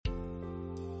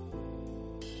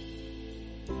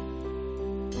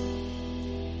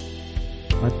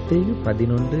மத்தேயு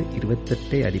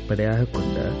 11:28 அடிப்படையாக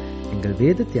கொண்ட எங்கள்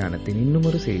வேத தியானத்தின்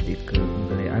இன்னுமொரு செய்திக்கு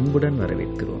உங்களை அன்புடன்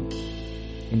வரவேற்கிறோம்.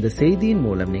 இந்த செய்தியின்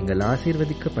மூலம் நீங்கள்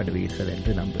ஆசீர்வதிக்கப்படுவீர்கள்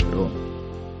என்று நம்புகிறோம்.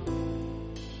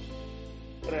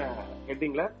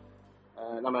 ஹெட்டிங்ல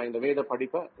நம்ம இந்த வேத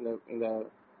படிப்பை இந்த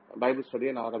பைபிள்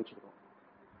ஸ்டடியை நான் ஆரம்பிச்சிருக்கோம்.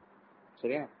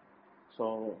 சரியா? ஸோ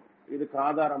இதுக்கு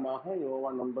ஆதாரமாக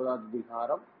யோவான் 9வது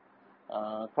அதிகாரம்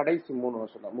கடைசி 3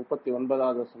 வசனம்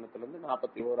 39வது வசனத்திலிருந்து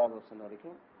 41வது வசனம்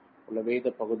வரைக்கும் உள்ள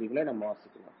வேத பகுதிகளை நம்ம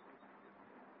வாசிக்கலாம்.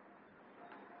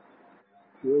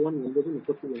 யோவான்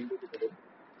 9:39.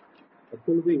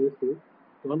 அப்பொழுது இயேசு,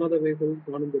 காணாதவைகள்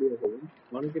காணும்படியாகவும்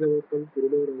காண்கிறவர்கள்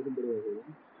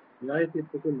குருடராகும்படியாகவும்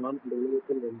நியாயத்தீர்ப்புக்கு நான் இந்த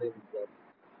உலகத்தில் வந்தேன் என்றார்.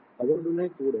 அவருடனே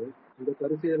கூட இந்த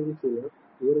பரிசேயர்கள் சிலர்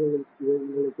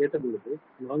இவர்களை கேட்டபொழுது,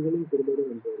 நாங்களும்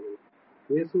குருடரும் என்றார்கள்.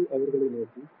 இயேசு அவர்களை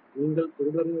நோக்கி, நீங்கள்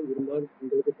குருடராக இருந்தால்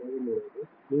உங்களுக்கு பாவம் இராது,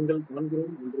 நீங்கள்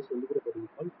காண்கிறோம் என்று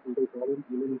சொல்லுகிறபடியால் உங்கள் பாவம்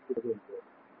நிலைநிற்கிறது என்றார்.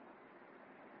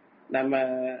 நம்ம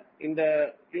இந்த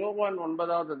யோவான்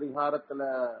 9வது அதிகாரத்துல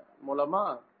மூலமா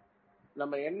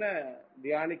நம்ம என்ன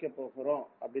தியானிக்க போகிறோம்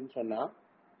அப்படின்னு சொன்னா,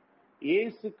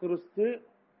 இயேசு கிறிஸ்து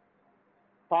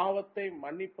பாவத்தை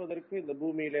மன்னிப்பதற்கு இந்த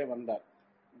பூமியிலே வந்தார்.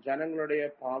 ஜனங்களுடைய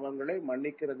பாவங்களை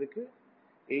மன்னிக்கிறதுக்கு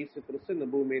இயேசு கிறிஸ்து இந்த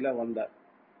பூமியில வந்தார்.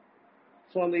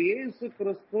 சோ அந்த இயேசு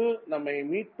கிறிஸ்து நம்மை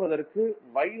மீட்பதற்கு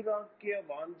வைராக்கிய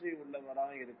வாஞ்சை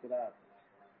உள்ளவராக இருக்கிறார்.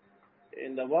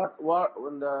 இந்த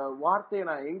வார்த்தையை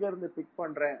நான் எங்க இருந்து பிக்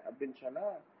பண்றேன் அப்படின்னு சொன்னா,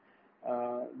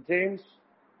 ஜேம்ஸ்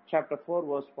சாப்டர்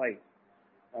 4:5,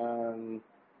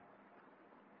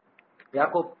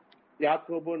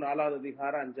 யாக்கோபு 4வது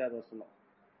அதிகாரம் 5வது வசனம்.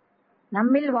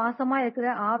 நம்மில் வாசமா இருக்கிற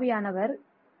ஆவியானவர்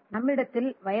நம்மிடத்தில்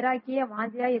வைராக்கிய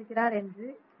வாஞ்சியாய் இருக்கிறார் என்று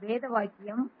வேத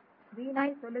வாக்கியம்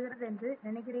வீணாய் சொல்லுகிறது என்று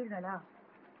நினைக்கிறீர்களா?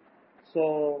 சோ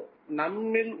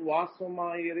நம்மில்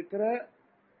வாசமாயிருக்கிற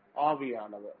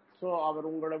ஆவியானவர், சோ அவர்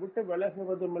உங்களை விட்டு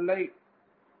விலகுவதும் இல்லை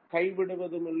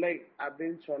கைவிடுவதும் இல்லை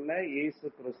அப்படின்னு சொன்ன இயேசு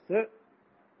கிறிஸ்து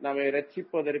நம்மை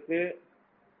ரட்சிப்பதற்கு,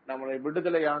 நம்மளை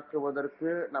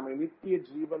விடுதலையாக்குவதற்கு, நம்மை நித்திய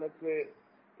ஜீவனுக்கு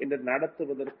என்று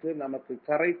நடத்துவதற்கு, நமக்கு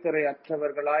கரைத்திரை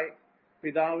அற்றவர்களாய்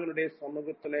பிதாவினுடைய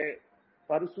சமூகத்திலே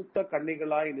பரிசுத்த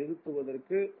கன்னிகளாய்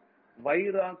நிறுத்துவதற்கு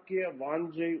வைராக்கிய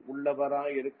வாஞ்சை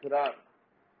உள்ளவராய் இருக்கிறார்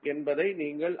என்பதை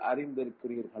நீங்கள்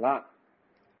அறிந்திருக்கிறீர்களா?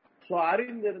 சோ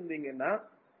அறிந்திருந்தீங்கன்னா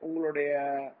உங்களுடைய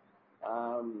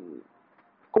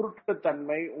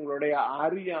குருட்டுத்தன்மை, உங்களுடைய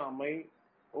அறியாமை,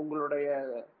 உங்களுடைய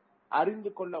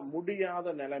அறிந்து கொள்ள முடியாத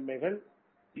நிலைமைகள்,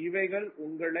 இவைகள்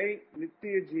உங்களை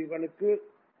நித்திய ஜீவனுக்கு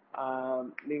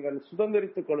நீங்கள்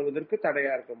சுதந்திரித்துக் கொள்வதற்கு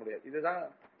தடையா இருக்க முடியாது. இதுதான்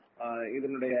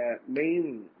இதனுடைய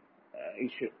மெயின்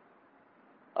இஷ்யூ.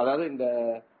 அதாவது இந்த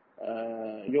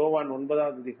யோவான்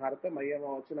 9வது அதிகாரத்தை மையமா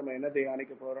வச்சு நம்ம என்ன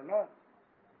தியானிக்க போறோம்னா,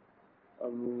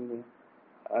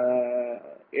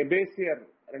 எபேசியர்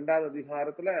 2வது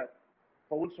அதிகாரத்துல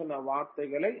பவுல் சொன்ன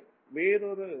வார்த்தைகளை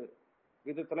வேறொரு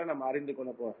விதத்துல நம்ம அறிந்து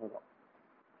கொள்ள போகிறோம்.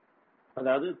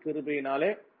 அதாவது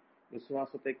கிருபையினாலே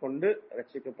விசுவாசத்தை கொண்டு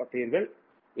ரட்சிக்கப்பட்டீர்கள்,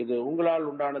 இது உங்களால்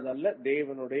உண்டானது அல்ல,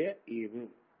 தேவனுடைய ஈவு.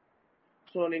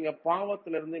 சோ நீங்க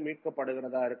பாவத்திலிருந்து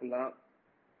மீட்கப்படுகிறதா இருக்கலாம்,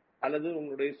 அல்லது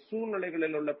உங்களுடைய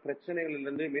சூழ்நிலைகளில் உள்ள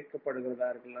பிரச்சனைகளிலிருந்து மீட்கப்படுகிறதா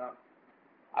இருக்கலாம்,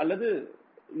 அல்லது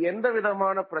எந்த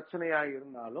விதமான பிரச்சனையா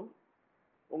இருந்தாலும்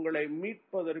உங்களை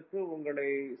மீட்பதற்கு, உங்களை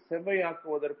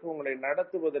செவ்வையாக்குவதற்கு, உங்களை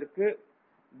நடத்துவதற்கு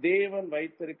தேவன்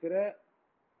வைத்திருக்கிற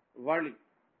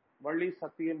வழி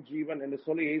சத்தியம் ஜீவன் என்று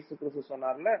சொல்லி இயேசு கிறிஸ்து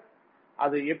சொன்னார்ல,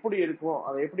 அது எப்படி இருக்கும்,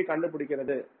 அதை எப்படி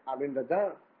கண்டுபிடிக்கிறது அப்படின்றத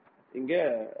இங்க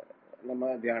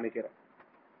நம்ம தியானிக்கிறோம்.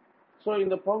 சோ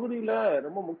இந்த பகுதியில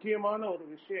ரொம்ப முக்கியமான ஒரு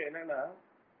விஷயம் என்னன்னா,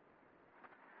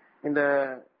 இந்த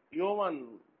யோவான்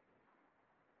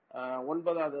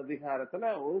 9வது அதிகாரத்துல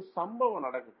ஒரு சம்பவம்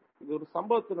நடக்குது. இது ஒரு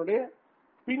சம்பவத்தினுடைய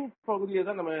பின் பகுதியை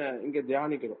தான் நம்ம இங்க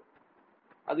தியானிக்கிறோம்.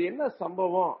 அது என்ன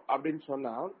சம்பவம் அப்படின்னு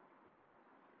சொன்னா,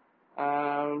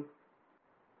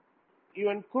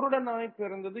 இவன் குருடனாய்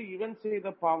பிறந்தது இவன் செய்த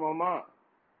பாவமா,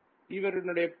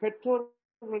 இவருடைய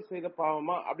பெற்றோர்கள் செய்த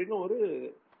பாவமா அப்படின்னு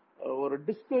ஒரு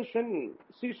டிஸ்கஷன்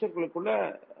சீஷர்களுக்குள்ள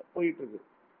போயிட்டு இருக்கு.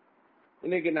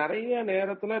 இன்னைக்கு நிறைய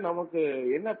நேரத்துல நமக்கு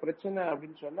என்ன பிரச்சனை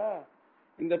அப்படின்னு சொன்னா,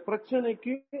 இந்த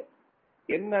பிரச்சனைக்கு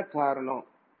என்ன காரணம்?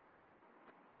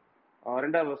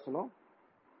 2வது வசனம்.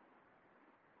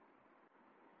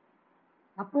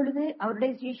 அப்பொழுது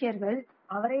அவருடைய சீஷர்கள்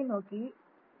அவரை நோக்கி,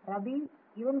 ரபி,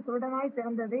 இவன் குருடனாய்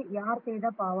பிறந்தது யார் செய்த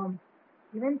பாவம்?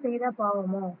 இவன் செய்த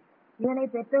பாவமோ, இவனை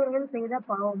பெற்றவர்கள் செய்த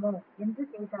பாவமோ என்று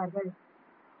கேட்டார்கள்.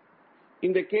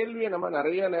 இந்த கேள்வியை நம்ம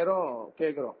நிறைய நேரம்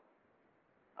கேட்கிறோம்.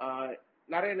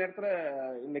 நிறைய நேரத்துல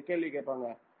இந்த கேள்வி கேட்பாங்க,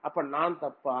 அப்ப நான்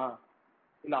தப்பா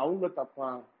இல்ல அவங்க தப்பா?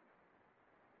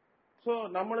 சோ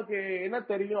நம்மளுக்கு என்ன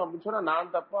தெரியும் அப்படின்னு சொன்னா,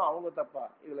 நான் தப்பா அவங்க தப்பா,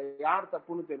 இதுல யார்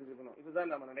தப்புன்னு தெரிஞ்சுக்கணும்,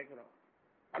 இதுதான் நம்ம நினைக்கிறோம்.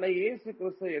 ஆனா இயேசு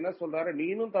கிறிஸ்து என்ன சொல்றாரு,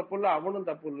 நீனும் தப்பு இல்ல அவனும்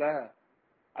தப்பு இல்ல.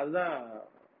 அதுதான்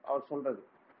அவர் சொல்றது.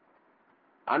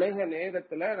 அநேக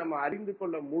நேரத்துல நம்ம அறிந்து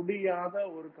கொள்ள முடியாத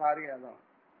ஒரு காரியம் தான்.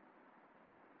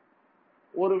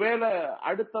 ஒருவேளை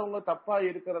அடுத்தவங்க தப்பா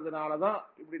இருக்கிறதுனாலதான்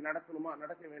இப்படி நடக்கணுமா,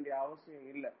 நடக்க வேண்டிய அவசியம்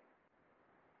இல்லை.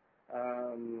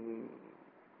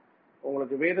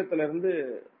 உங்களுக்கு வேதத்துல இருந்து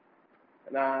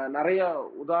நான் நிறைய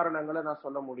உதாரணங்களை நான்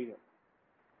சொல்ல முடியும்.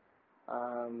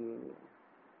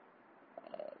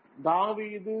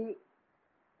 தாவீது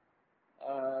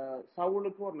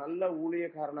சவுலுக்கு ஒரு நல்ல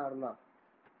ஊழியக்காரனா இருந்தான்.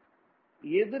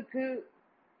 எதற்கு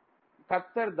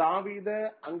கர்த்தர் தாவீத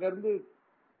அங்கிருந்து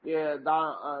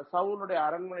சவுலுடைய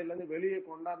அரண்மனையில இருந்து வெளியே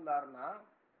கொண்டாந்தாருன்னா,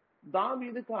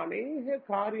 தாவீதுக்கு அநேக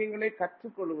காரியங்களை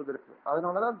கற்றுக்கொள்வதற்கு.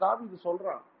 அதனாலதான் தாவீது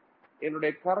சொல்றான்,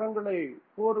 என்னுடைய கரங்களை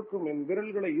போருக்கும் என்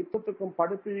விரல்களை யுத்தத்துக்கும்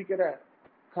படுத்துவிக்கிற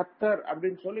கர்த்தர்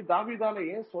அப்படின்னு சொல்லி தாவீதால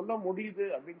ஏன் சொல்ல முடியுது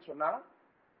அப்படின்னு சொன்னா,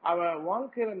 அவன்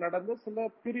வாழ்க்கையில நடந்த சில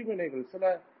பிரிவினைகள்,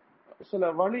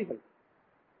 சில வழிகள்,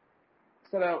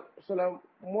 சில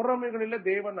முறைமைகளில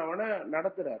தேவன் அவனை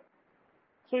நடத்துறார்.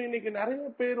 சோ இன்னைக்கு நிறைய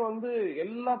பேர்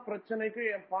எல்லா பிரச்சனைக்கும்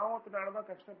என் பாவத்தினாலதான்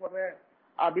கஷ்டப்படுறேன்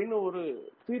அப்படின்னு ஒரு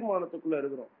தீர்மானத்துக்குள்ள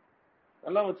இருக்கிறோம்.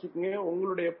 நல்லா வச்சுக்கோங்க,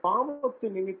 உங்களுடைய பாவத்து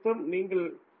நிமித்தம் நீங்கள்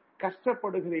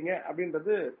கஷ்டப்படுகிறீங்க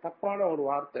அப்படின்றது தப்பான ஒரு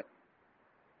வார்த்தை.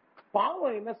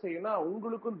 பாவம் என்ன செய்யும்னா,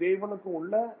 உங்களுக்கும் தேவனுக்கும்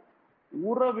உள்ள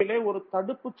உறவிலே ஒரு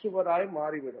தடுப்பு சுவராய்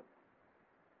மாறிவிடும்.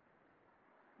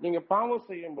 நீங்க பாவம்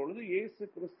செய்யும் பொழுது இயேசு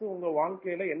கிறிஸ்து உங்க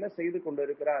வாழ்க்கையில என்ன செய்து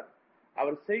கொண்டிருக்கிறார்,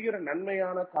 அவர் செய்கிற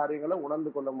நன்மையான காரியங்களை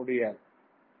உணர்ந்து கொள்ள முடியாது.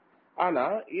 ஆனா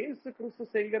இயேசு கிறிஸ்து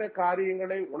செய்கிற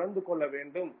காரியங்களை உணர்ந்து கொள்ள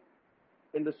வேண்டும்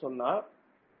என்று சொன்னால்,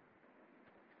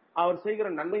 அவர் செய்கிற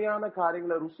நன்மையான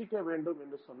காரியங்களை ருசிக்க வேண்டும்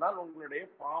என்று சொன்னால், உங்களுடைய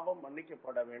பாவம்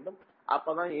மன்னிக்கப்பட வேண்டும்.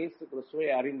 அப்பதான் இயேசு கிறிஸ்துவை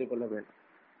அறிந்து கொள்ள வேண்டும்.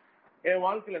 என்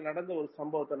வாழ்க்கையில நடந்த ஒரு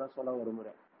சம்பவத்தை நான் சொல்ல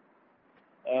விரும்புறேன்.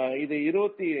 இது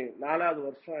 24வது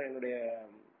வருஷம் என்னுடைய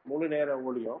முழு நேர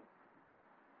ஊழியம்.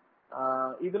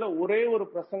 இதுல ஒரே ஒரு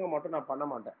பிரசங்கம் மட்டும் நான் பண்ண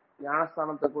மாட்டேன்.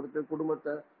 ஞானஸ்தானத்தை குறித்து,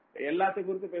 குடும்பத்தை, எல்லாத்தையும்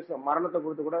குறித்து பேசுவேன், மரணத்தை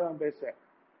குறித்து கூட நான் பேசுவேன்.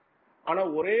 ஆனா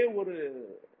ஒரே ஒரு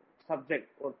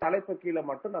சப்ஜெக்ட், ஒரு தலைப்பு கீழே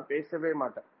மட்டும் நான் பேசவே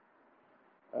மாட்டேன்.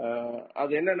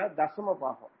 அது என்னன்னா, தசம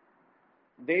பாகம்,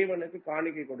 தேவனுக்கு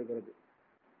காணிக்கை கொடுக்கிறது.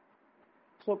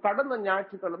 சோ கடந்த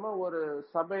ஞாயிற்றுக்கிழமை ஒரு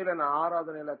சபையில நான்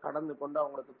ஆராதனையில கடந்து கொண்டு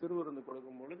அவங்களுக்கு திருவிருந்து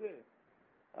கொடுக்கும் பொழுது,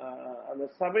 அந்த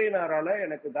சபையினரால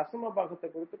எனக்கு தசம பாகத்தை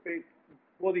குறித்து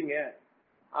போதிங்க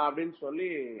அப்படின்னு சொல்லி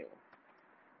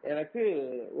எனக்கு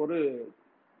ஒரு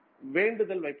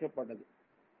வேண்டுதல் வைக்கப்பட்டது.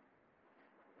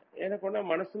 எனக்கு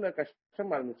மனசுல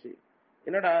கஷ்டமா இருந்துச்சு.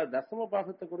 என்னடா தசம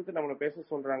பாகத்தை குறித்து நம்மள பேச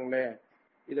சொல்றாங்களே,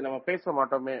 இது நம்ம பேச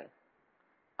மாட்டோமே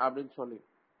அப்படின்னு சொல்லி,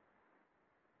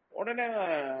 உடனே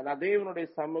நான் தேவனுடைய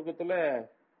சமூகத்துல,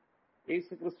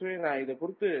 இயேசு கிறிஸ்துவே, நான் இதை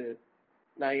குறித்து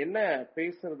நான் என்ன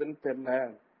பேசுறதுன்னு தெரியல,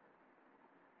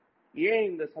 ஏன்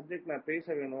இந்த சப்ஜெக்ட் நான் பேச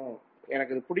வேணும்,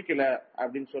 எனக்கு இது பிடிக்கல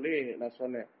அப்படின்னு சொல்லி நான்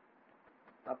சொன்னேன்.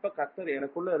 அப்ப கர்த்தர்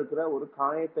எனக்குள்ள இருக்கிற ஒரு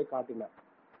காயத்தை காட்டினார்.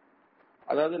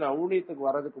 அதாவது நான் ஊழியத்துக்கு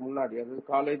வர்றதுக்கு முன்னாடி, அதாவது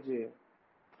college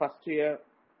first year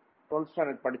 12th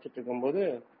standard படிச்சுட்டு இருக்கும்போது,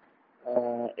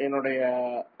 என்னுடைய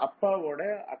அப்பாவோட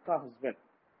அக்கா ஹஸ்பண்ட்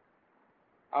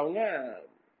அவங்க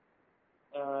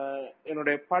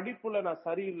என்னுடைய படிப்புல நான்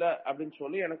சரியில்லை அப்படின்னு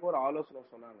சொல்லி எனக்கு ஒரு ஆலோசனை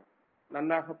சொன்னாங்க.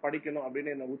 நன்னாக படிக்கணும்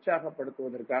அப்படின்னு என்னை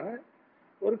உற்சாகப்படுத்துவதற்காக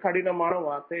ஒரு கடினமான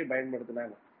வார்த்தையை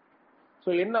பயன்படுத்தினாங்க. ஸோ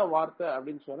என்ன வார்த்தை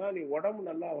அப்படின்னு சொன்னா, நீ உடம்பு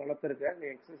நல்லா வளர்த்துருக்க, நீ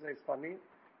எக்ஸசைஸ் பண்ணி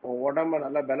உன் உடம்ப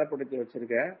நல்லா பலப்படுத்தி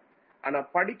வச்சிருக்க, ஆனா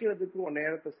படிக்கிறதுக்கு உன்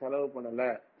நேரத்தை செலவு பண்ணல.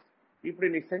 இப்படி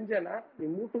நீ செஞ்சனா நீ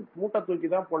மூட்டை தூக்கி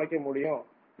தான் பொழைக்க முடியும்,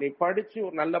 நீ படிச்சு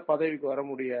ஒரு நல்ல பதவிக்கு வர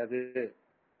முடியாது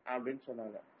அப்படின்னு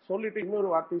சொன்னாங்க. சொல்லிட்டு இன்னொரு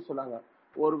வார்த்தையும் சொன்னாங்க,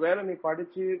 ஒருவேளை நீ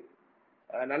படிச்சு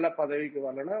நல்ல பதவிக்கு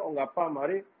வரலன்னா உங்க அப்பா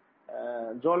மாதிரி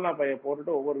ஜோல்னா பைய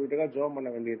போட்டுட்டு ஒவ்வொரு வீட்டுக்கா ஜோம் பண்ண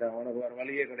வேண்டியதுதான், உனக்கு வேற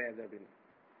வழியே கிடையாது அப்படின்னு.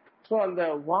 சோ அந்த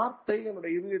வார்த்தை என்னோட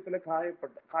இதயத்துல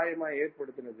காயமா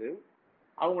ஏற்படுத்தினது.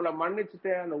 அவங்கள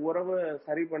மன்னிச்சுட்டேன், அந்த உறவை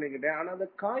சரி பண்ணிக்கிட்டேன். ஆனா அந்த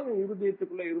காயம்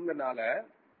இருதயத்துக்குள்ள இருந்தனால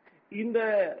இந்த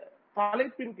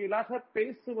தலைப்பின் கீழாக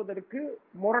பேசுவதற்கு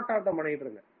முரட்டாட்டம் பண்ணிட்டு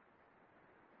இருந்தேன்.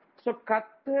 சோ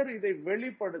கர்த்தர் இதை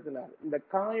வெளிப்படுத்தினார். இந்த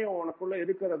காயம் உனக்குள்ள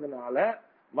இருக்கிறதுனால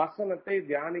வசனத்தை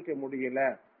தியானிக்க முடியல.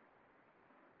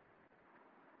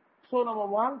 சோ நம்ம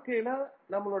வாழ்க்கையில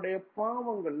நம்மளுடைய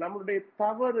பாவங்கள், நம்மளுடைய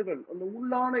தவறுகள், அந்த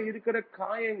உள்ளான இருக்கிற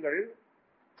காயங்கள்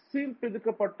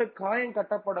சீர்பிதுக்கப்பட்டு காயம்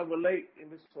கட்டப்படவில்லை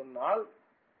என்று சொன்னால்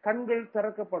கண்கள்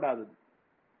திறக்கப்படாது.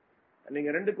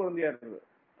 நீங்க 2 கொரிந்தியர்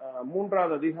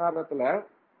 3வது அதிகாரத்துல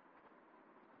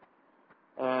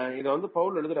இத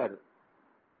பவுல் எழுதுறாரு.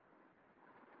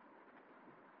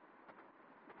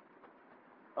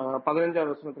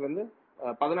 15வது வசனத்துல இருந்து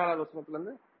 14வது வசனத்துல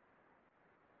இருந்து.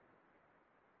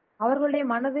 அவர்களுடைய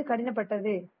மனது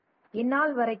கடினப்பட்டது.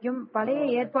 இந்நாள் வரைக்கும் பழைய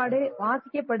ஏற்பாடு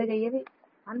வாசிக்கப்படுகையில்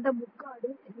அந்த முக்காடு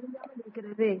நீங்காமல்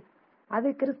இருக்கிறது. அது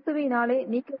கிறிஸ்துவினாலே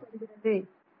நீக்கப்படுகிறது.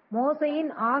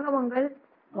 மோசையின் ஆகமங்கள்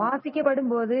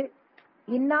வாசிக்கப்படும் போது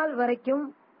இந்நாள் வரைக்கும்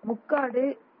முக்காடு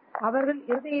அவர்கள்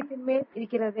இருதயத்தின் மேல்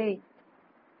இருக்கிறதே.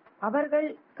 அவர்கள்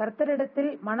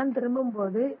கர்த்தரிடத்தில் மனம் திரும்பும்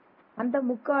போது அந்த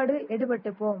முக்காடு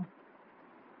எடுபட்டு போம்.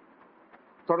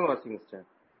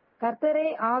 கர்த்தரே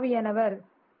ஆவியானவர்.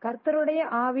 கர்த்தருடைய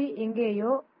ஆவி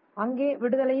எங்கேயோ அங்கே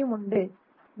விடுதலையும் உண்டு.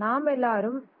 நாம்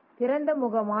எல்லாரும் திறந்த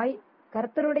முகமாய்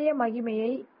கர்த்தருடைய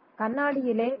மகிமையை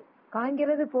கண்ணாடியிலே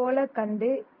காண்கிறது போல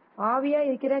கண்டு ஆவியாய்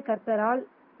இருக்கிற கர்த்தரால்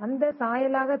அந்த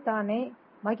சாயலாகத்தானே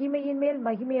மகிமையின் மேல்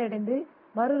மகிமையடைந்து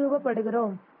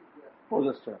மறுரூபப்படுகிறோம்.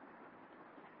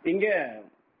 இங்க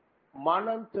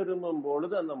மனம் திரும்பும்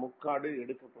பொழுது அந்த முக்காடு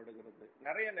எடுக்கப்படுகிறது.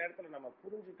 நிறைய நேரத்துல நம்ம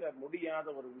புரிஞ்சுக்க முடியாத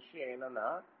ஒரு விஷயம் என்னன்னா,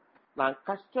 நான்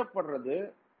கஷ்டப்படுறது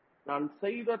நான்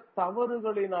செய்த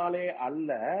தவறுகளினாலே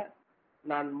அல்ல,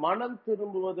 நான் மனம்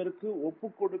திரும்புவதற்கு ஒப்பு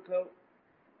கொடுக்க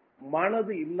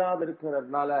மனது இல்லாத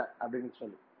இருக்கிறதுனால அப்படின்னு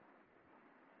சொல்லி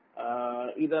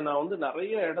இத நான்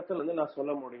நிறைய இடத்துல இருந்து நான்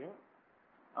சொல்ல முடியும்.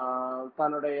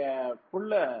 தன்னுடைய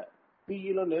புள்ள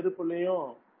தீயிலும் நெருப்புலையும்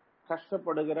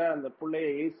கஷ்டப்படுகிற அந்த பிள்ளைய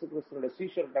இயேசு கிறிஸ்துனுடைய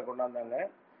சீஷர்கிட்ட கொண்டாந்தாங்க.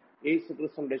 இயேசு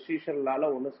கிறிஸ்துனுடைய சீஷர்களால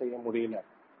ஒண்ணும் செய்ய முடியல.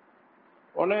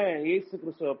 உடனே இயேசு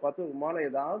கிறிஸ்துவை பார்த்து உமால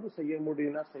ஏதாவது செய்ய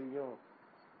முடியும்னா செய்யும்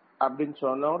அப்படின்னு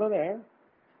சொன்ன உடனே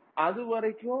அது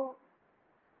வரைக்கும்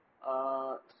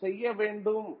செய்ய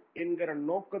வேண்டும் என்கிற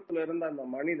நோக்கத்துல இருந்த அந்த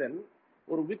மனிதன்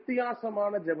ஒரு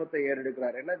வித்தியாசமான ஜெபத்தை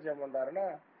ஏறெடுக்கிறார். என்ன ஜெபம் பண்றாருன்னா,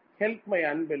 ஹெல்ப் மை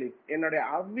அன்பிலீஃப், என்னுடைய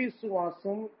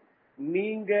அவிசுவாசம்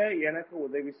நீங்க எனக்கு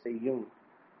உதவி செய்யும்.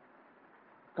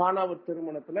 கானாவூர்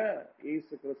திருமணத்துல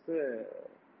இயேசு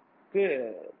கிறிஸ்துக்கு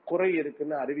குறை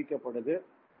இருக்குன்னு அறிவிக்கப்படுது.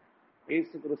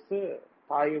 இயேசு கிறிஸ்து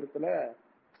தாயிடத்துல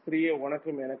ஸ்திரீயே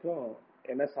உனக்கும் எனக்கும்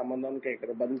என்ன சம்பந்தம்னு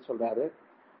கேட்கிற பதில் சொல்றாரு.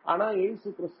 ஆனா இயேசு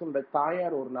கிறிஸ்துடைய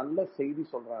தாயார் ஒரு நல்ல செய்தி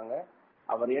சொல்றாங்க,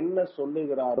 அவர் என்ன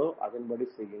சொல்லுகிறாரோ அதன்படி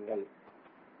செய்யுங்கள்.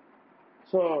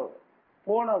 சோ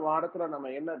போன வாரத்துல நம்ம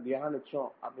என்ன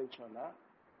தியானிச்சோம் அப்படின்னு சொன்னா,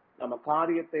 நம்ம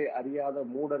காரியத்தை அறியாத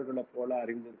மூடர்களை போல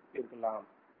அறிந்து இருக்கலாம்,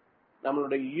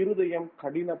 நம்மளுடைய இருதயம்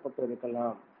கடினப்பட்டு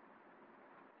இருக்கலாம்,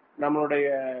 நம்மளுடைய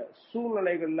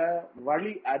சூழ்நிலைகள்ல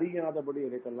வழி அறியாதபடி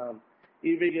இருக்கலாம்.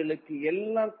 இவைகளுக்கு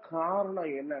எல்லாம்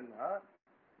காரணம் என்னன்னா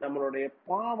நம்மளுடைய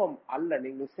பாவம் அல்ல,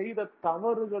 நீங்க செய்த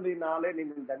தவறுகளினாலே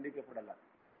நீங்கள் தண்டிக்கப்படல.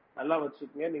 நல்லா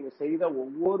வச்சுக்கோங்க, நீங்க செய்த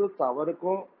ஒவ்வொரு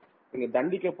தவறுக்கும் நீங்க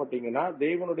தண்டிக்கப்பட்டீங்கன்னா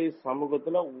தேவனுடைய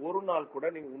சமூகத்துல ஒரு நாள் கூட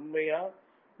நீங்க உண்மையா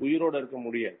உயிரோட இருக்க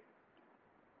முடியாது.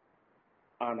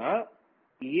 ஆனா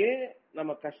ஏன்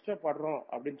நம்ம கஷ்டப்படுறோம்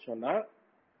அப்படின்னு சொன்னா,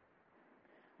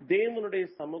 தேவனுடைய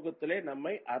சமூகத்திலே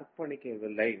நம்மை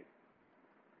அர்ப்பணிக்கவில்லை.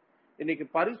 இன்னைக்கு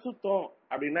பரிசுத்தம்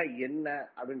அப்படின்னா என்ன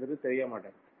அப்படின்றது தெரிய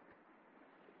மாட்டேன்.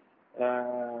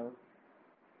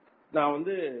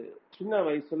 நான் சின்ன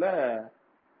வயசுல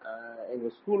எங்க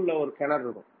ஸ்கூல்ல ஒரு கிணறு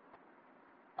இருக்கும்.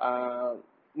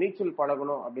 நீச்சல்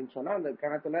பழகணும் அப்படின்னு சொன்னா அந்த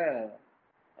கிணத்துல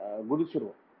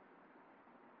குதிச்சிருவோம்.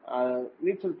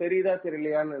 நீச்சல் தெரியுதா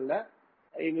தெரியலையான்னு இல்ல,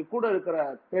 எங்க கூட இருக்கிற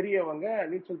பெரியவங்க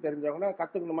நீச்சல் தெரிஞ்சவங்கன்னா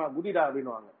கத்துக்கணுமா குதிடா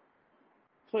அப்படின்னுவாங்க.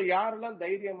 சோ யாரெல்லாம்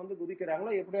தைரியம்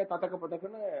குதிக்கிறாங்களோ எப்படியா தத்தக்க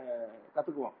பத்தக்குன்னு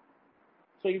கத்துக்குவோம்.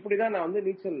 சோ இப்படிதான் நான்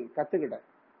நீச்சல் கத்துக்கிட்டேன்.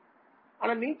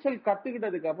 ஆனா நீச்சல்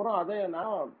கத்துக்கிட்டதுக்கு அப்புறம் அதை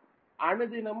நான்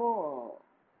அனுதினமும்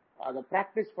அதை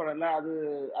பிராக்டிஸ் பண்ணல.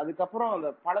 அதுக்கப்புறம்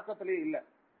அந்த பழக்கத்திலேயே இல்லை.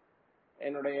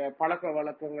 என்னுடைய பழக்க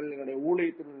வழக்கங்கள், என்னுடைய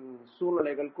ஊழியத்தின்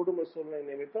சூழ்நிலைகள், குடும்ப சூழ்நிலை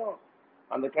நிமித்தம்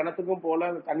அந்த கிணத்துக்கும் போல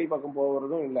அந்த தண்ணி பக்கம்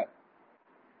போகிறதும் இல்லை.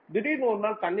 திடீர்னு ஒரு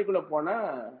நாள் தண்ணிக்குள்ள போனா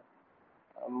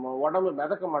உடம்பு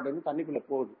மிதக்க மாட்டேங்குது, தண்ணிக்குள்ள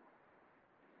போகுது.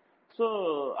 சோ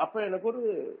அப்ப எனக்கு ஒரு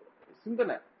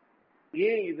சிந்தனை,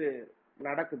 ஏன் இது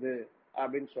நடக்குது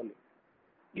அப்படின்னு சொல்லி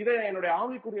இதை என்னுடைய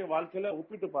ஆவிக்குரிய வாழ்க்கையில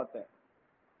ஒப்பிட்டு பார்த்தேன்.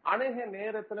 அநேக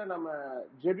நேரத்துல நம்ம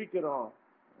ஜெபிக்கிறோம்,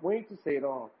 முயற்சி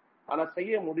செய்யறோம், ஆனா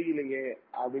செய்ய முடியலையே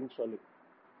அப்படின்னு சொல்லி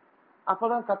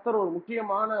அப்பதான் கர்த்தர் ஒரு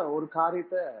முக்கியமான ஒரு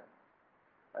காரியத்தை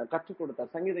கற்றுக்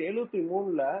கொடுத்தார். சங்கீதம்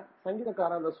 73ல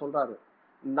சங்கீதக்காரர் சொல்றாரு,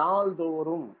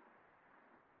 நாள்தோறும்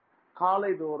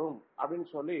காலை தோறும் அப்படின்னு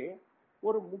சொல்லி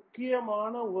ஒரு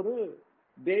முக்கியமான ஒரு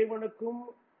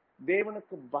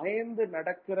தேவனுக்கு பயந்து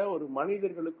நடக்கிற ஒரு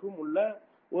மனிதர்களுக்கும் உள்ள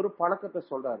ஒரு பழக்கத்தை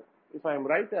சொல்றாரு. இஃப் ஐ எம்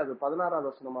ரைட், அது 16வது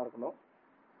வசனமா இருக்கணும்.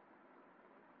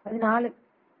 14.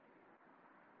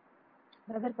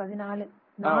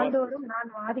 நாள்தோறும் நான்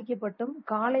வாதிக்கப்பட்டும்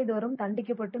காலை தோறும்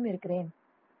தண்டிக்கப்பட்டும் இருக்கிறேன்.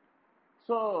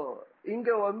 சோ இங்க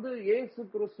இயேசு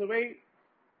கிறிஸ்துவை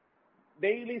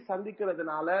டெய்லி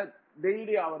சந்திக்கிறதுனால,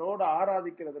 டெய்லி அவரோட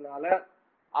ஆராதிக்கிறதுனால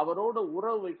அவரோட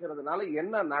உறவு வைக்கிறதுனால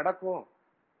என்ன நடக்கும்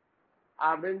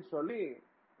அப்படின்னு சொல்லி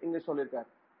இங்க சொல்லியிருக்காரு.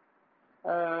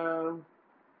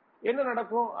 என்ன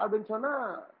நடக்கும் அப்படின்னு சொன்னா,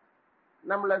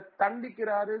 நம்மளை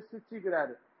தண்டிக்கிறாரு,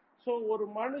 சிக்ஷிக்கிறாரு. சோ ஒரு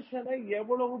மனுஷனை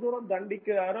எவ்வளவு தூரம்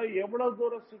தண்டிக்கிறாரோ, எவ்வளவு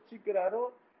தூரம் சிக்ஷிக்கிறாரோ,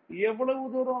 எவ்வளவு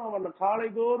தூரம் அவன்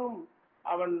காலைதோறும்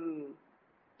அவன்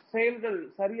செயல்கள்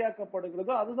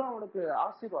சரியாக்கப்படுகிறதோ அதுதான் அவனுக்கு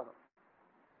ஆசீர்வாதம்.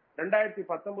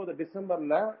 2019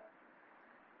 டிசம்பர்ல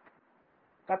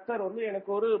கர்த்தர்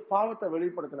எனக்கு ஒரு பாவத்தை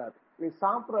வெளிப்படுத்தினார். நீ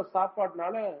சாப்பிடுற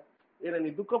சாப்பாட்டுனால என்னை நீ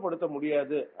துக்கப்படுத்த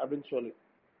முடியாது அப்படின்னு சொல்லி.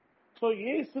 சோ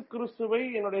இயேசு கிறிஸ்துவை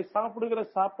என்னுடைய சாப்பிடுகிற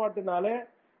சாப்பாட்டினால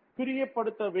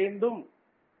பிரியப்படுத்த வேண்டும்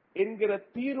என்கிற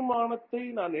தீர்மானத்தை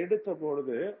நான் எடுத்த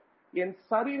பொழுது என்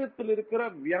சரீரத்தில் இருக்கிற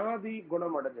வியாதி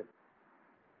குணமடைஞ்சது.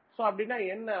 சோ அப்படின்னா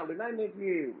என்ன அப்படின்னா,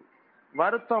 இன்னைக்கு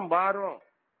வருத்தம் பாரம்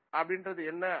அப்படின்றது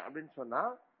என்ன அப்படின்னு சொன்னா,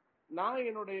 நான்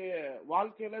என்னுடைய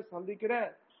வாழ்க்கையில சந்திக்கிற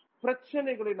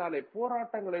பிரச்சனைகளினாலே,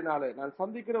 போராட்டங்களினாலே, நான்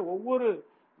சந்திக்கிற ஒவ்வொரு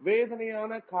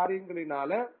வேதனையான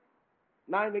காரியங்களினால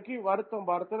நான் இன்னைக்கு வருத்தம்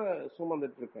பாரத்தை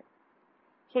சுமந்துட்டு இருக்கேன்.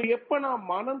 சோ எப்ப நான்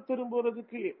மனம்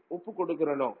திரும்புறதுக்கு ஒப்பு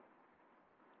கொடுக்கிறனோ,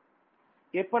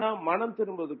 எப்ப நான் மனம்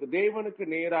திரும்புவதற்கு தேவனுக்கு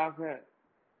நேராக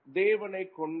தேவனை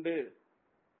கொண்டு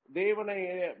தேவனை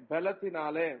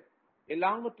பலத்தினாலே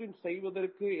எல்லாவற்றையும்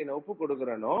செய்வதற்கு என்னை ஒப்பு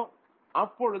கொடுக்கிறனோ,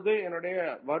 அப்பொழுது என்னுடைய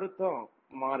வருத்தம்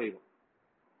மாறிடும்.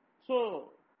 சோ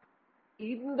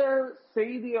இந்த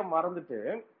செய்தியை மறந்துட்டு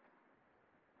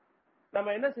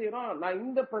நம்ம என்ன செய்யறோம், நான்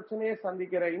இந்த பிரச்சனையை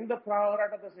சந்திக்கிறேன், இந்த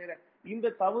போராட்டத்தை செய்யறேன்,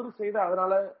 இந்த தவறு செய்து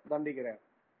அதனால தண்டிக்கிறேன்.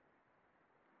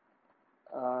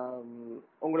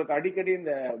 உங்களுக்கு அடிக்கடி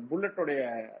இந்த புல்லட்டோடைய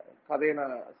கதையை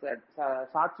நான்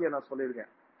சாட்சியை நான்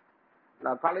சொல்லியிருக்கேன்.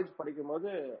 நான் காலேஜ் படிக்கும் போது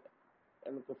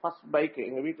எனக்கு ஃபர்ஸ்ட் பைக்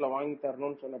எங்க வீட்டுல வாங்கி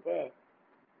தரணும்னு சொன்னப்ப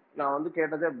நான்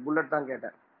கேட்டதே புல்லட் தான்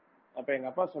கேட்டேன். அப்ப எங்க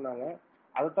அப்பா சொன்னாங்க,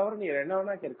 அதை தவிர நீ என்ன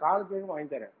வேணா கார் பேரும் வாங்கி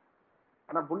தரேன்,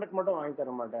 ஆனா புல்லட் மட்டும் வாங்கி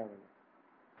தர மாட்டேன்.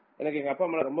 எனக்கு எங்க அப்பா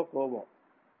மேல ரொம்ப கோபம்.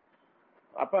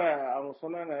 அப்ப அவங்க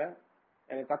சொன்னாங்க,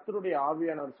 எனக்கு கர்த்தருடைய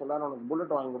ஆவியானவர் சொல்லாரு, உனக்கு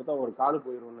புல்லட் வாங்கி கொடுத்தா ஒரு காலு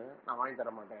போயிரும்னு, நான் வாங்கி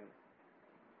தர மாட்டேன்.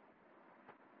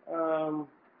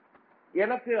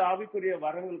 எனக்கு ஆவிக்குரிய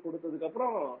வரங்கள்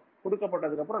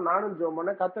கொடுக்கப்பட்டதுக்கு அப்புறம் நானும் ஜெபம்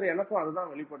பண்ணேன். கர்த்தர் எனக்கும்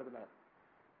அதுதான் வெளிப்படுத்தினார்.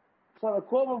 சோ அந்த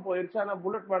கோபம் போயிருச்சு, ஆனா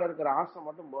புல்லட் மேல இருக்கிற ஆசை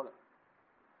மட்டும் போல.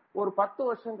 ஒரு 10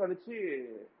 வருஷம் கழிச்சு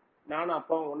நானும்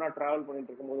அப்பாவும் ஒன்னா டிராவல்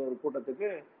பண்ணிட்டு இருக்கும்போது ஒரு கூட்டத்துக்கு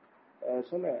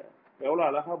சொன்னேன், எவ்வளவு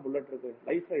அழகா புல்லட் இருக்கு,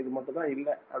 லைஃப்ல இது மட்டும் தான் இல்ல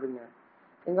அப்படின்னு.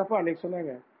 எங்க அப்பா அன்னைக்கு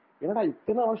சொன்னாங்க, என்னடா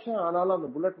இத்தனை வருஷம் ஆனாலும் அந்த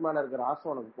புல்லட் மேல இருக்கிற ஆசை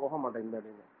உனக்கு போக மாட்டேங்குது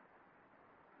அப்படின்னு.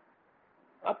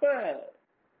 அப்ப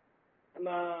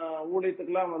நான்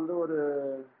ஊழியத்துக்குலாம் ஒரு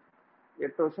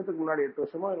 8 வருஷத்துக்கு முன்னாடி, 8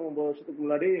 வருஷமா 9 வருஷத்துக்கு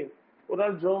முன்னாடி ஒரு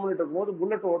நாள் ஜோம் பண்ணிட்டு இருக்கும்போது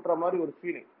புல்லட் ஓட்டுற மாதிரி ஒரு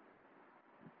ஃபீலிங்.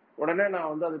 உடனே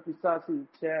நான் அது பிசாசு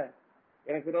இச்சை,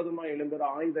 எனக்கு விரோதமா எழும்புற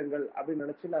ஆயுதங்கள் அப்படின்னு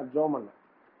நினைச்சு நான் ஜோம் பண்ணேன்.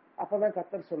 அப்பதான்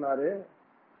கர்த்தர் சொன்னாரு,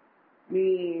 நீ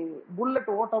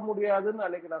புல்லட் ஓட்ட முடியாதுன்னு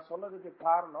அன்னைக்கு நான் சொன்னதுக்கு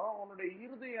காரணம் உன்னுடைய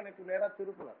இருதயம் எனக்கு நேரா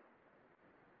திருப்பல.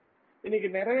 இன்னைக்கு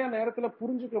நிறைய நேரத்துல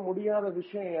புரிஞ்சுக்க முடியாத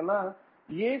விஷயம் ஏன்னா,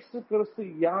 இயேசு கிறிஸ்து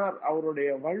யார், அவருடைய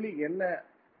வழி என்ன,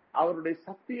 அவருடைய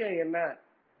சத்தியம் என்ன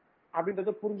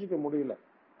அப்படின்றத புரிஞ்சுக்க முடியல.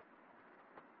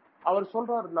 அவர்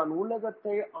சொல்றாரு, நான்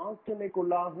உலகத்தை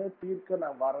ஆக்கினைக்குள்ளாக தீர்க்க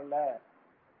நான் வரல,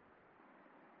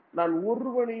 நான்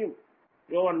ஒருவனையும்.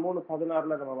 யோவான்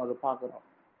 3:16 நம்ம அதை பாக்குறோம்.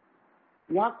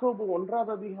 யாக்கோபு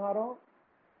 1ஆம் அதிகாரம்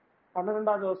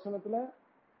 12வது வசனத்துல,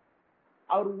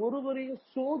 அவர் ஒருவரையும்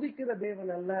சோதிக்கிற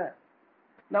தேவன் அல்ல,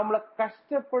 நம்மளை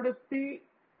கஷ்டப்படுத்தி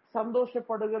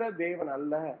சந்தோஷப்படுகிற தேவன்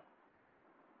அல்ல.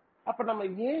 அப்ப நம்ம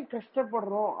ஏன்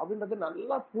கஷ்டப்படுறோம் அப்படின்றது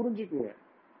நல்லா புரிஞ்சுக்குங்க.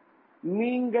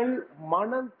 நீங்கள்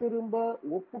மனம் திரும்ப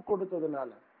ஒப்பு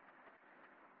கொடுத்ததுனால.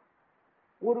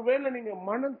 ஒருவேளை நீங்க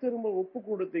மனம் திரும்ப ஒப்பு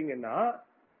கொடுத்தீங்கன்னா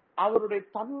அவருடைய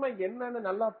தன்மை என்னன்னு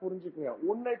நல்லா புரிஞ்சுக்குங்க.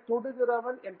 உன்னை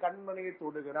தொடுகிறவன் என் கண்மணியை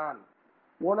தொடுகிறான்,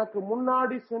 உனக்கு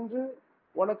முன்னாடி சென்று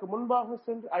உனக்கு முன்பாக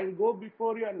சென்று, I will go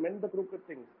before you and mend the crooked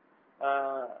things.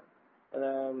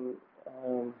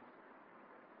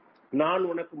 நான்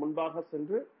உனக்கு முன்பாக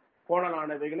சென்று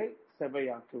கோணலானவைகளை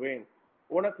செவ்வையாக்குவேன்,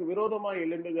 உனக்கு விரோதமாய்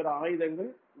எழும்புகிற ஆயுதங்கள்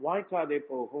வாய்க்காதே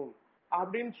போகும்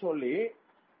அப்படின்னு சொல்லி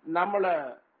நம்மளை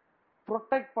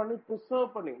ப்ரொடெக்ட் பண்ணி,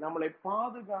 ப்ரிசர்வ் பண்ணி, நம்மளை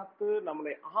பாதுகாத்து,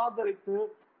 நம்மளை ஆதரித்து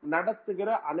நடத்துகிற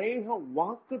அநேக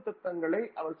வாக்கு தத்தங்களை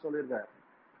அவர் சொல்லியிருக்கார்.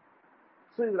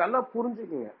 இது நல்லா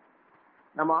புரிஞ்சுக்குங்க.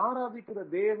 நம்ம ஆராதிக்கிற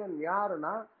தேவன்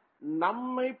யாருன்னா,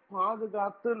 நம்மை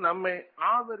பாதுகாத்து நம்மை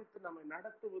ஆதரித்து நம்மை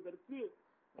நடத்துவதற்கு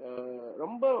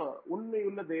ரொம்ப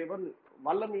உண்மையுள்ள தேவன்,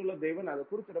 வல்லமையுள்ள தேவன், அதை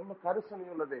குறித்து ரொம்ப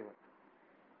கரிசனையுள்ள தேவன்.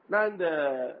 நான் இந்த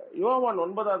யோவான்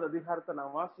 9வது அதிகாரத்தை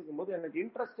நான் வாசிக்கும் போது எனக்கு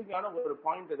இன்ட்ரெஸ்டிங்கான ஒரு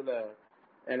பாயிண்ட் இதுல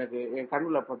எனக்கு என்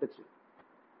கண்ணுல பட்டுச்சு.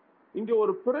 இங்க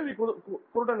ஒரு பிறவி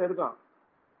குருடன் இருக்கான்.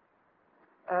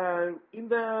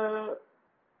 இந்த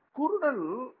குருடன்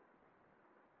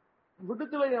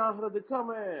விடுதலை ஆகிறதுக்கு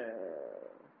அவன்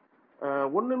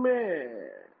ஒண்ணுமே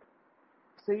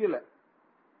செய்யல.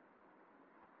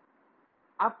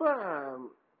 அப்ப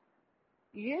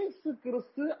இயேசு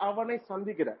கிறிஸ்து அவனை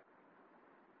சந்திக்கிறார்.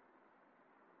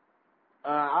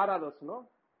 6வது வசனம்.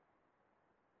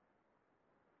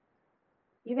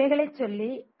 இவைகளை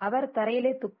சொல்லி அவர்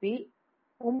தரையிலே துப்பி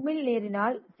உம்மில்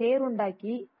நீரினால்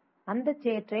சேறுண்டாக்கி அந்த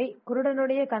சேற்றை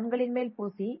குருடனுடைய கண்களின் மேல்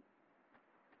பூசி.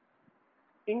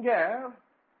 இங்க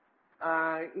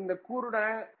இந்த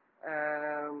குருடன்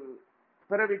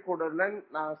பிறவி குருடன்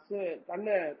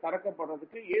கண்ணு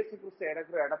திறக்கப்படுறதுக்கு இயேசு கிறிஸ்து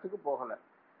இருக்கிற இடத்துக்கு போகல.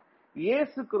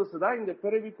 இயேசு கிறிஸ்து தான் இங்க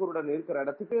பிறவி குருடன் இருக்கிற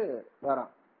இடத்துக்கு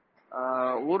வரான்.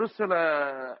 ஒரு சில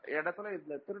இடத்துல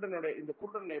இந்த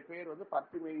குருடனுடைய பேர் வந்து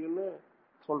பர்த்திமேயுன்னு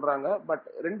சொல்றாங்க. பட்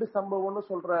 2 சம்பவம்னு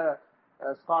சொல்ற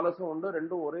ஸ்காலர்ஸும் உண்டு,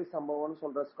 2 ஒரே சம்பவம்னு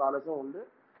சொல்ற ஸ்காலர்ஸும் உண்டு.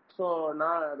 ஸோ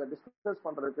நான் அதை டிஸ்கஸ்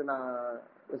பண்றதுக்கு நான்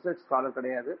ரிசர்ச் ஸ்காலர்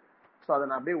கிடையாது. ஸோ அதை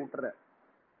நான் அப்படியே விட்டுறேன்.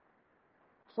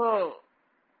 ஸோ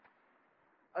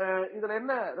இதுல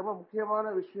என்ன ரொம்ப முக்கியமான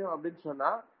விஷயம் அப்படின்னு சொன்னா,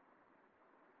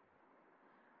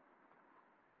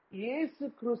 இயேசு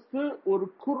கிறிஸ்து ஒரு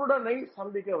குருடனை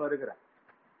சந்திக்க வருகிறார்.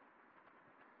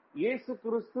 இயேசு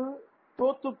கிறிஸ்து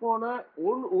தோத்து போன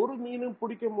ஒரு மீனும்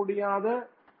பிடிக்க முடியாத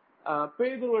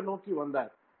பேதுருவை நோக்கி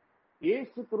வந்தார்.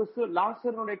 இயேசு கிறிஸ்து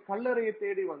லாசருடைய கல்லறையை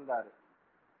தேடி வந்தார்.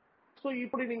 சோ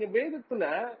இப்படி நீங்க வேதத்துல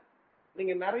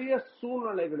நீங்க நிறைய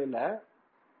சூழ்நிலைகளில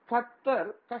கர்த்தர்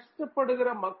கஷ்டப்படுகிற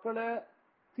மக்களை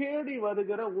தேடி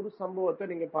வருகிற ஒரு சம்பவத்தை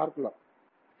நீங்க பார்க்கலாம்.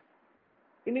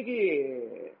 இன்னைக்கு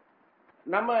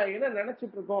நம்ம என்ன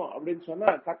நினைச்சிட்டு இருக்கோம் அப்படின்னு சொன்னா,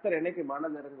 கர்த்தர் என்னைக்கு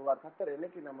மனம் இறங்குவார், கர்த்தர்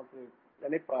என்னைக்கு நமக்கு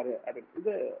நினைப்பாரு அப்படின்னு.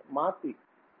 இது மாத்தி,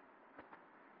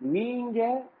 நீங்க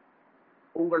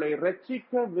உங்களை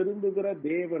ரட்சிக்க விரும்புகிற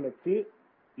தேவனுக்கு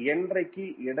என்றைக்கு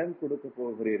இடம் கொடுக்க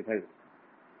போகிறீர்கள்?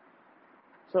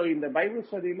 சோ இந்த பைபிள்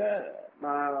ஸ்டடியில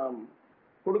நான்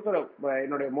கொடுக்கிற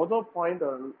என்னுடைய முதல் பாயிண்ட்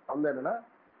வந்து என்னன்னா,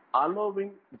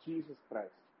 அலோவிங் ஜீசஸ்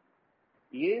கிரைஸ்ட்,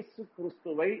 இயேசு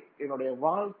கிறிஸ்துவை என்னுடைய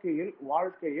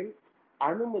வாழ்க்கையில்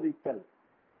அனுமதித்தல்.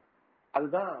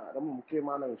 அதுதான் ரொம்ப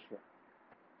முக்கியமான விஷயம்.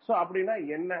 சோ அப்படின்னா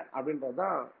என்ன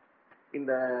அப்படின்றதுதான்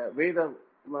இந்த வேத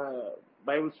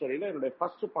பைபிள் ஸ்டடியில என்னுடைய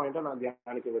ஃபர்ஸ்ட் பாயிண்ட நான்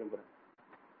தியானிக்க விரும்புறேன்.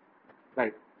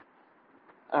 ரைட்.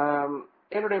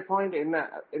 என்னுடைய பாயிண்ட் என்ன,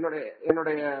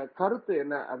 என்னுடைய கருத்து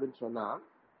என்ன அப்படின்னு சொன்னா,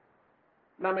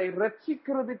 நம்மை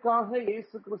ரட்சிக்கிறதுக்காக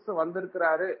இயேசு கிறிஸ்து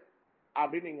வந்திருக்கிறாரு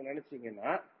அப்படின்னு நீங்க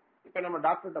நினைச்சீங்கன்னா, இப்ப நம்ம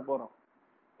டாக்டர்கிட்ட போறோம்,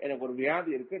 எனக்கு ஒரு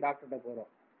வியாதி இருக்கு, டாக்டர்கிட்ட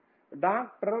போறோம்.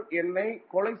 டாக்டர் என்னை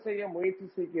கொலை செய்ய முயற்சி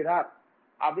செய்கிறார்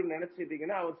அப்படின்னு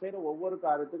நினைச்சிட்டீங்கன்னா, அவர் செய்யற ஒவ்வொரு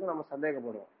காரியத்துக்கும் நம்ம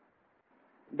சந்தேகப்படுவோம்.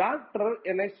 டாக்டர்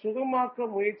என்னை சுகமாக்க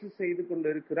முயற்சி செய்து கொண்டு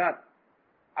இருக்கிறார்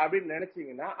அப்படின்னு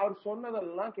நினைச்சீங்கன்னா, அவர்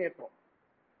சொன்னதெல்லாம் கேட்போம்.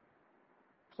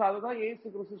 அதுதான் இயேசு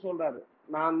கிறிஸ்து சொல்றாரு,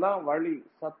 நான் தான் வழி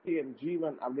சத்தியம்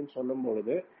ஜீவன் அப்படின்னு சொல்லும்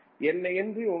பொழுது, என்னை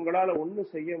என்று உங்களால ஒண்ணு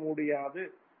செய்ய முடியாது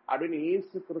அப்படின்னு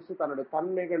இயேசு கிறிஸ்து தன்னுடைய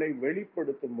தன்மைகளை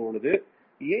வெளிப்படுத்தும் பொழுது,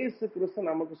 இயேசு கிறிஸ்து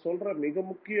நமக்கு சொல்ற மிக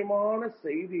முக்கியமான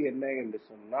செய்தி என்ன என்று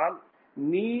சொன்னால்,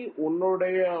 நீ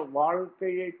உன்னுடைய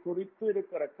வாழ்க்கையை குறித்து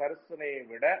இருக்கிற கரிசனையை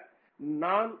விட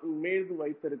நான் மீது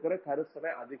வைத்திருக்கிற கரிசனை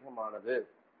அதிகமானது.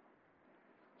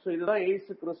 சோ இதுதான்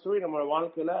இயேசு கிறிஸ்துவை நம்ம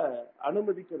வாழ்க்கையில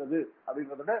அனுமதிக்கிறது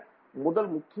அப்படின்றத முதல்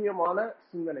முக்கியமான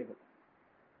சிந்தனைகள்.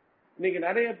 இன்னைக்கு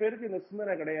நிறைய பேருக்கு இந்த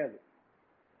சிந்தனை கிடையாது.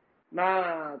 நான்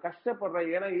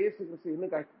கஷ்டப்படுறேன் ஏன்னா இயேசு கிறிஸ்து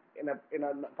இன்னும்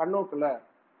என்ன கண்ணோக்கல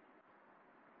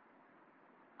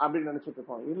அப்படின்னு நினைச்சிட்டு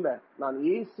இருக்கோம். இல்ல, நான்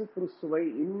இயேசு கிறிஸ்துவை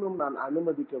இன்னும் நான்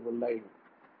அனுமதிக்கவில்லை.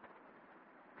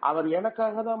 அவர்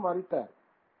எனக்காக தான் மரித்தார்,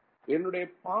 என்னுடைய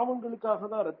பாவங்களுக்காக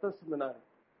தான் ரத்தம் சிந்தினார்.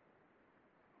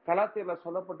 கலாத்தியர்ல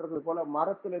சொல்லப்பட்டிருக்கிறது போல,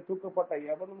 மரத்திலே தூக்கப்பட்ட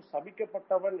எவனும்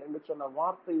சபிக்கப்பட்டவன் என்று சொன்ன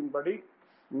வார்த்தையின்படி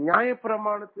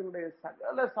நியாயப்பிரமாணத்தினுடைய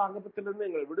சகல சாகத்திலிருந்து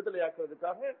எங்களை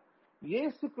விடுதலையாக்குறதுக்காக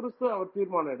இயேசு கிறிஸ்து அவர்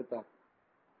தீர்மானம் எடுத்தார்.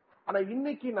 ஆனா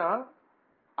இன்னைக்கு நான்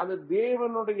அந்த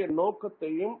தேவனுடைய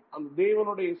நோக்கத்தையும் அந்த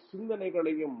தேவனுடைய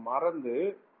சிந்தனைகளையும் மறந்து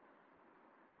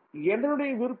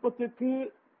என்னுடைய விருப்பத்துக்கு,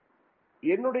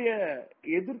 என்னுடைய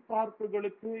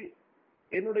எதிர்பார்ப்புகளுக்கு,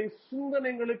 என்னுடைய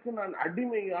சிந்தனைகளுக்கு நான்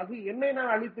அடிமையாகி என்னை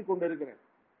நான் அழித்துக் கொண்டிருக்கிறேன்.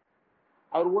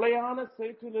 அவர் உளையான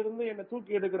சேற்றிலிருந்து என்னை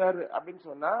தூக்கி எடுக்கிறாரு அப்படின்னு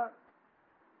சொன்னா,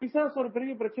 பிசாசு ஒரு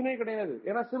பெரிய பிரச்சனையே கிடையாது.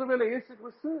 ஏன்னா சிலுவையில இயேசு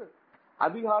கிறிஸ்து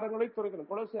அதிகாரங்களை துறைக்கணும்.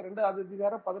 கொலோசியர்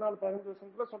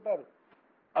 2:14-15 சொல்றாரு,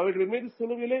 அவர்கள் மீது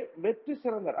சிலுவையிலே வெற்றி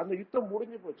சிறந்தார். அந்த யுத்தம்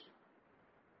முடிஞ்சு போச்சு.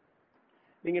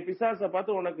 நீங்க பிசாசை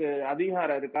பார்த்து உனக்கு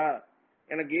அதிகாரம் இருக்கா,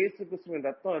 எனக்கு இயேசு கிறிஸ்துவின்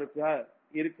ரத்தம் இருக்கா,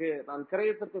 இருக்கு, நான்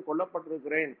கிரயத்திற்கு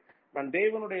கொல்லப்பட்டிருக்கிறேன், நான்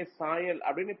தேவனுடைய சாயல்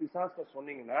அப்படின்னு பிசாச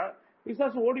சொன்னீங்கன்னா,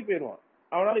 பிசாசு ஓடி போயிடுவான்.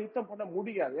 அவனால யுத்தம் பண்ண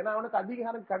முடியாது. ஏன்னா அவனுக்கு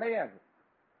அதிகாரம் கிடையாது.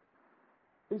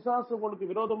 பிசாசு உங்களுக்கு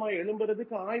விரோதமா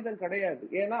எழும்புறதுக்கு ஆயுதம் கிடையாது.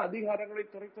 ஏன்னா அதிகாரங்களை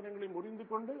துறைத்தனங்களை முறிந்து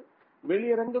கொண்டு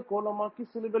வெளியரங்க கோலமாக்கி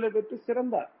சிலுவையில வெற்றி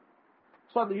சிறந்தார்.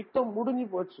 சோ அந்த யுத்தம் முடிஞ்சு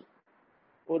போச்சு.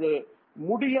 ஒரு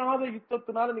முடியாத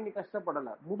யுத்தத்தினால நீங்க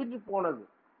கஷ்டப்படல, முடிஞ்சு போனது.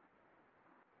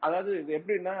 அதாவது இது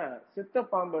எப்படின்னா சித்த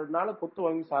பாம்புனால கொத்து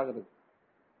வாங்கி சாகுறது.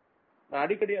 நான்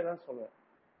அடிக்கடி அதான் சொல்லுவேன்,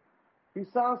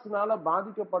 பிசாசுனால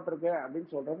பாதிக்கப்பட்டிருக்கேன் அப்படின்னு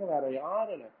சொல்றது வேற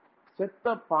யாரும் இல்ல, செத்த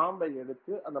பாம்பை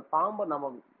எடுத்து அந்த பாம்பை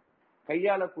நம்ம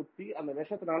கையால குத்தி அந்த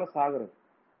விஷத்தினால சாகுறது.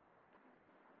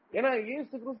 ஏன்னா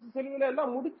இயேசு கிறிஸ்து சிலுவையில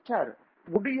எல்லாம் முடிச்சாரு.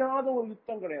 முடியாத ஒரு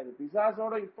யுத்தம் கிடையாது.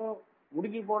 பிசாசோட யுத்தம்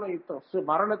முடிஞ்சு போன யுத்தம்.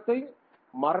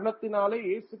 மரணத்தினாலே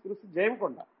இயேசு கிறிஸ்து ஜெயம்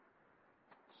கொண்டார்.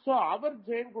 சோ அவர்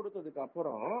ஜெயம் கொடுத்ததுக்கு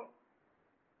அப்புறம்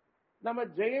நம்ம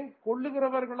ஜெயம்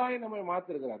கொள்ளுகிறவர்களாய் நம்ம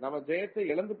மாத்திருக்கிறார். நம்ம ஜெயத்தை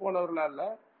இழந்து போனவர்களா இல்ல,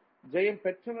 ஜெயம்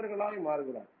பெற்றவர்களாய்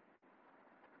மாறுகிறார்.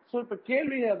 சோ இப்ப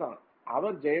கேள்வியே தான்,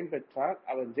 அவர் ஜெயம் பெற்றார்,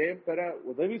 அவர் ஜெயம் பெற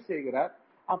உதவி செய்கிறார்.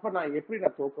 அப்ப நான் எப்படி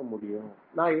தோக்க முடியும்?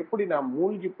 நான் எப்படி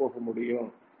மூழ்கி போக முடியும்?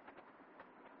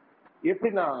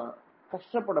 எப்படி நான்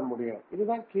கஷ்டப்பட முடியும்?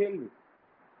 இதுதான் கேள்வி.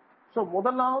 சோ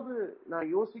முதலாவது நான்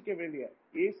யோசிக்க வேண்டிய,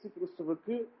 இயேசு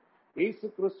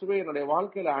கிறிஸ்துவை என்னுடைய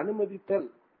வாழ்க்கையில அனுமதித்தல்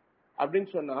அப்படின்னு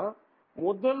சொன்னா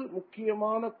முதல்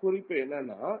முக்கியமான குறிப்பு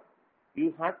என்னன்னா, you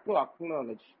have to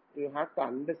acknowledge, you have to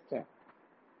understand.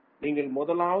 நீங்கள்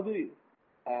முதலாவது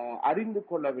அறிந்து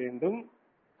கொள்ள வேண்டும்,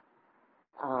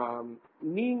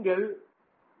 நீங்கள்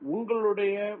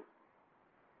உங்களுடைய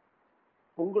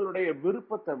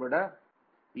விருப்பத்தை விட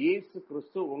இயேசு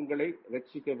கிறிஸ்து உங்களை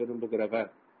ரட்சிக்க விரும்புகிறவர்.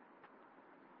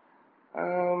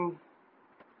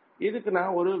 இதுக்கு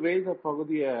நான் ஒரு வேத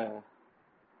பகுதிய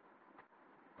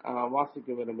வாசிக்க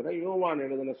விரும்புகிறேன். யோவான்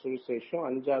எழுதின சுவிசேஷம்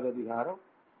 5வது அதிகாரம்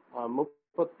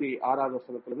 36வது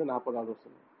வசனத்திலிருந்து 40வது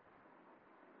வசனம்.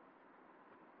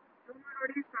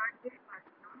 உங்களுடைய சாட்சியை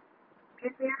பார்க்கலாம்,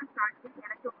 மேன்மையான சாட்சி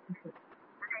எனக்கு உண்டு.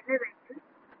 அது என்னவெனில்,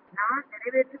 நான்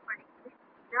நிறைவேற்றும்படிக்கு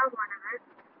பிதாவானவர்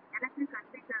எனக்கு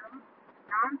கற்பித்ததும்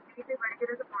நான் செய்து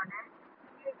வருகிறதுமான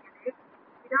கிரியைகளே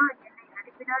பிதா என்னை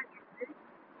அனுப்பினார் என்று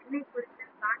என்னை குறித்து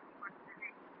சாட்சி கொடுத்தது.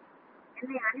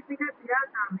 என்னை அனுப்பின பிதா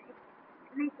தாமே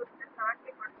என்னை குறித்து சாட்சி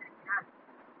கொடுத்திருக்கிறார்.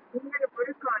 நீங்கள்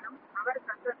ஒரு காலம் அவர்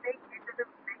சத்தத்தை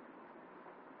கேட்டதும் இல்லை,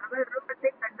 அவர்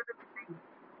ரூபத்தை கண்டதும் இல்லை.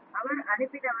 அவர்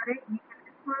அனுப்பினவரை நீங்கள்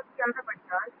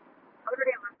விசுவாசியாதபடியால்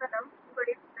அவருடைய வசனம்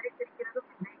உங்களில் தரித்திருக்கிறதும்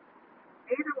இல்லை.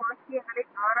 வேத வாக்கியங்களை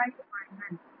ஆராய்ந்து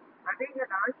பாருங்கள்,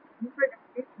 அவைகளால் உங்களுக்கு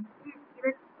நித்திய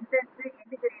ஜீவன் உண்டென்று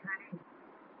எண்ணுகிறீர்களே.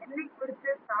 என்னை குறித்து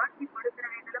சாட்சி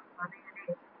கொடுக்கிறவைகளும் அவைகளே.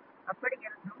 அப்படி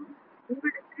இருந்தும்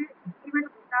உங்களுக்கு ஜீவன்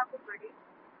உண்டாகும்படி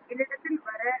என்னிடத்தில்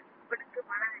வர உங்களுக்கு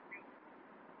மனதில்லை.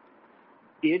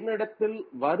 என்னிடத்தில்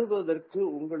வருவதற்கு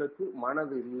உங்களுக்கு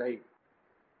மனது இல்லை.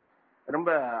 ரொம்ப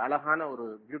அழகான ஒரு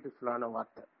பியூட்டிஃபுல்லான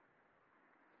வார்த்தை.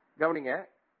 கவனிங்க,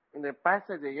 இந்த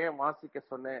பேசேஜை ஏன் வாசிக்க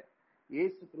சொன்னேன்?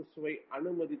 இயேசு கிறிஸ்துவை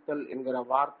அனுமதித்தல் என்கிற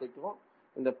வார்த்தைக்கும்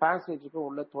இந்த பேசேஜுக்கும்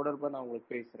உள்ள தொடர்பை நான்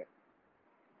உங்களுக்கு பேசுறேன்.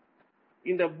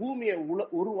 இந்த பூமியை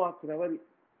உருவாக்குறவர்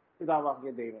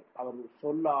பிதாவாகிய தெய்வம். அவர்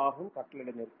சொல்லாகும்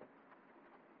கட்டளையிட நிற்கும்.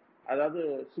 அதாவது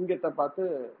சிங்கத்தை பார்த்து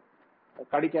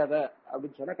கடிக்காத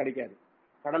அப்படின்னு சொன்னா கடிக்காது.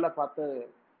 கடலை பார்த்து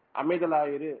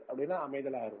அமைதலாயிரு அப்படின்னா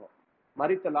அமைதலாயிருவோம்.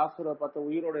 மரித்த லாசரை பார்த்து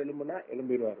உயிரோட எலும்புனா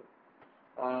எலும்பிடுவாரு.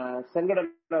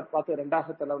 செங்கடலை பார்த்து 2ஆக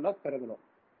தலைவுல பிறந்தணும்.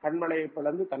 கண்மலையை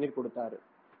பிளந்து தண்ணீர் கொடுத்தாரு.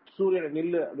 சூரியனை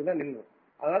நில்லு அப்படின்னா நில்லு.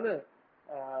 அதாவது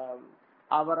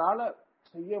அவரால்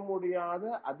செய்ய முடியாத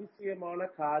அதிசயமான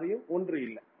காரியம் ஒன்று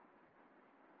இல்லை.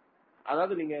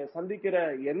 அதாவது நீங்க சந்திக்கிற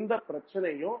எந்த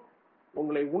பிரச்சனையும்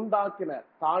உங்களை உண்டாக்கின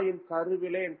தாயின்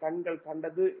கருவிலே என் கண்கள்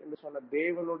கண்டது என்று சொன்ன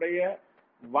தேவனுடைய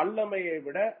வல்லமையை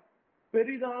விட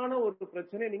பெரிதான ஒரு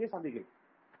பிரச்சனையை நீங்க சந்திக்கிறீங்க.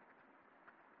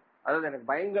 அதாவது எனக்கு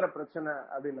பயங்கர பிரச்சனை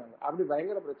அப்படின்னாங்க. அப்படி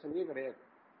பயங்கர பிரச்சனையே கிடையாது.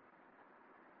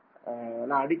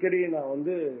 நான் அடிக்கடி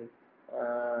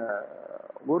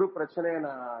ஒரு பிரச்சனையை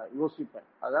நான் யோசிப்பேன்.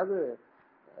 அதாவது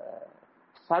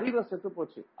சரீரம் செத்து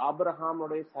போச்சு,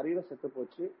 ஆபிரகாமுடைய சரீரம் செத்து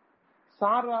போச்சு,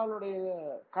 சாராளுடைய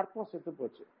கற்பம் செத்து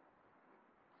போச்சு.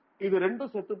 இது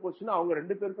ரெண்டும் செத்து போச்சுன்னா அவங்க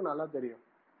 2 பேருக்கும் நல்லா தெரியும்.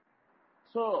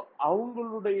 சோ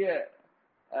அவங்களுடைய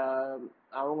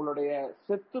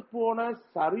செத்து போன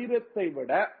சரீரத்தை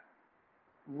விட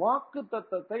வாக்கு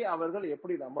தத்தத்தை அவர்கள்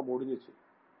எப்படி நம்ப முடிஞ்சிச்சு?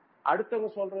 அடுத்தவங்க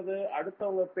சொல்றது,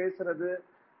 அடுத்தவங்க பேசுறது,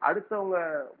 அடுத்தவங்க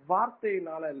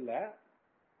வார்த்தையினால இல்ல,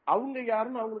 அவங்க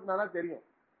யாருன்னு அவங்களுக்கு நல்லா தெரியும்.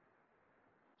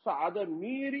 சோ அதை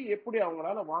மீறி எப்படி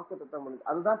அவங்களால வாக்கு தத்தம் பண்ணுது,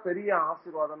 அதுதான் பெரிய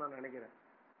ஆசீர்வாதம் நான் நினைக்கிறேன்.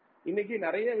 இன்னைக்கு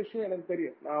நிறைய விஷயம் எனக்கு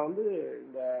தெரியும். நான்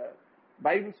இந்த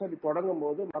பைபிள் ஸ்டடி தொடங்கும்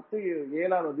போது மத்தேயு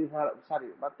 11வது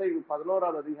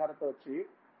அதிகாரத்தை வச்சு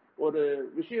ஒரு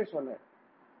விஷயம் சொன்னேன்.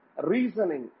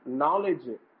 ரீசனிங்,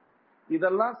 நாலேஜ்,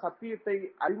 இதெல்லாம் சத்தியத்தை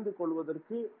அறிந்து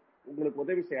கொள்வதற்கு உங்களுக்கு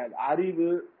உதவி செய்யாது. அறிவு,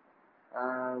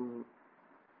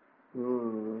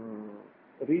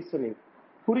 ரீசனிங்,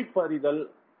 குறிப்பறிதல்,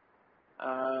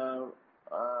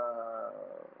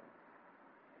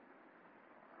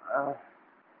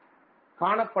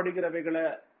 காணப்படுகிறவைகளை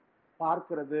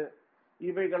பார்க்கிறது,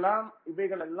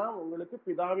 இவைகளெல்லாம் உங்களுக்கு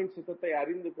பிதாவின் சித்தத்தை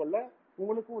அறிந்து கொள்ள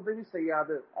உங்களுக்கு உதவி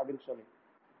செய்யாது அப்படின்னு சொல்லி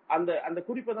அந்த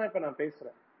குறிப்பை தான் இப்ப நான்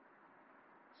பேசுறேன்.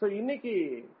 சோ இன்னைக்கு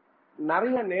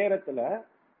நிறைய நேரத்துல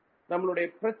நம்மளுடைய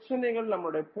பிரச்சனைகள்,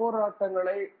 நம்மளுடைய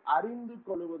போராட்டங்களை அறிந்து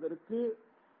கொள்வதற்கு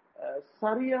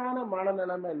சரியான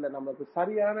மனநிலைமை இல்லை, நமக்கு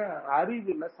சரியான அறிவு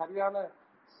இல்லை, சரியான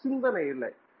சிந்தனை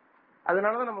இல்லை.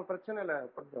 அதனாலதான் நம்ம பிரச்சனையில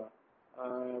பண்றோம்.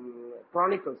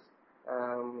 கிரானிக்கல்ஸ்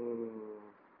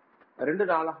 2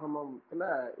 நாளாகமத்துல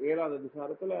 7வது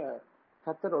அதிகாரத்துல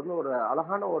கர்த்தர் ஒரு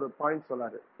அழகான ஒரு பாயிண்ட்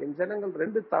சொன்னாரு. என் ஜனங்கள்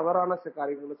 2 தவறான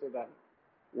காரியங்களும் செய்தாரு.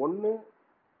 ஒண்ணு,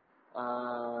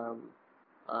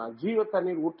 ஜீவ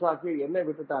தண்ணீர் ஊற்றாக்கி எண்ணெய்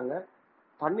விட்டுட்டாங்க,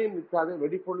 தண்ணீர் நிற்காத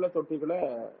வெடிப்புள்ள தொட்டிகளை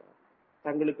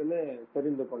தங்களுக்குன்னு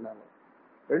தெரிந்து கொண்டாங்க.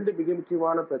 2 மிக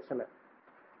முக்கியமான பிரச்சனை.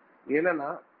 என்னன்னா,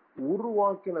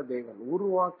 உருவாக்கின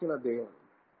தேவன்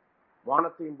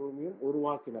வானத்தையும் பூமியும்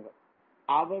உருவாக்கினவர்,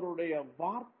 அவருடைய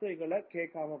வார்த்தைகளை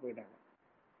கேட்காம போயிட்டாங்க.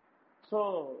 சோ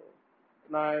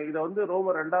நான் இத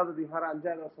ரோமர் 2வது அதிகாரம்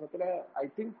 5வது வசனத்துல ஐ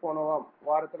திங்க் போன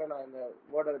வாரத்துல நான் இந்த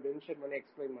வேர்டை மென்ஷன் பண்ணி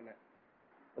எக்ஸ்பிளைன் பண்ணேன்.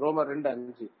 ரோமர்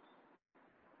 2:5.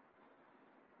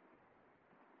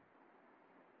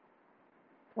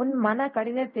 உன் மன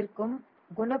கடினத்திற்கும்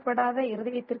குணப்படாத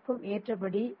இருதயத்திற்கும்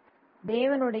ஏற்றபடி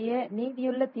தேவனுடைய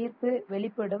நீதியுள்ள தீர்ப்பு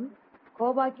வெளிப்படும்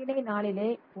கோபாக்கினை நாளிலே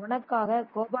உனக்காக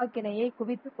கோபாக்கினையை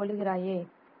குவித்துக் கொள்கிறாயே.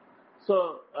 சோ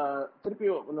திருப்பி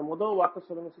இந்த முதல் வார்த்தை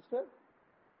சொல்லுங்க சிஸ்டர்.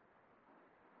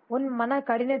 உன் மன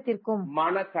கடினத்திற்கும்.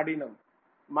 மன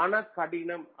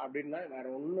கடினம் அப்படின்னா வேற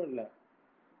ஒண்ணும் இல்ல.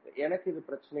 எனக்கு இது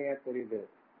பிரச்சனையா தெரியுது,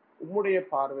 உம்முடைய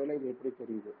பார்வையில இது எப்படி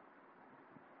தெரியுது?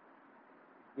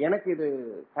 எனக்கு இது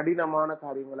கடினமான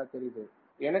காரியங்களா தெரியுது,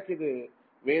 எனக்கு இது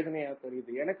வேதனையா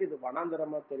தெரியுது, எனக்கு இது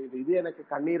வனாந்தரமா தெரியுது, இது எனக்கு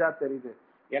கண்ணீரா தெரியுது,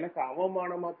 எனக்கு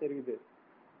அவமானமா தெரியுது.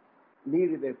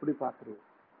 நீர் இதை எப்படி பாக்குறீங்க?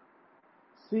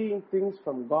 Seeing things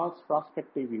from God's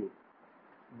perspective view.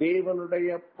 தேவனுடைய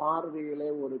பார்வையிலே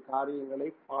ஒரு காரியங்களை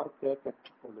பார்க்க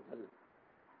கற்றுக்கொள்ளுதல்.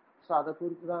 சோ அதை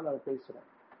குறித்து தான் நான் பேசுறேன்.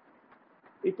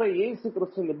 இப்ப இயேசு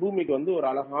கிறிஸ்து இந்த பூமிக்கு ஒரு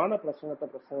அழகான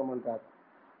பிரசங்கம் பண்றாரு.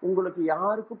 உங்களுக்கு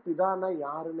யாருக்கும் பிதானா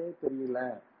யாருன்னே தெரியல,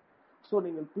 சோ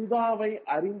நீங்கள் பிதாவை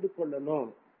அறிந்து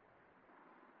கொள்ளணும்.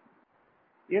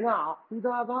 ஏன்னா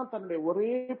பிதாதான் தன்னுடைய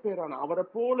ஒரே பேரான அவரை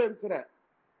போல இருக்கிற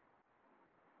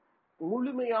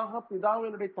முழுமையாக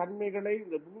பிதாவினுடைய தன்மைகளை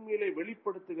இந்த பூமியில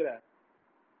வெளிப்படுத்துகிற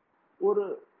ஒரு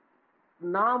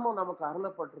நாமம் நமக்கு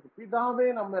அருளப்பட்டிருக்கு. பிதாவே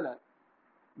நம்மள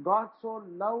God so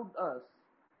loved us,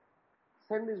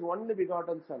 sent his only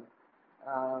begotten son.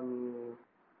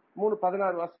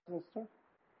 3:16 வாசிங்க.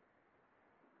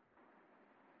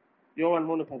 யோவான்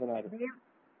 3:16.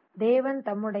 தேவன்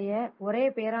தம்முடைய ஒரே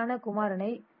பேரான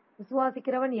குமாரனை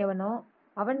விசுவாசிக்கிறவன் எவனோ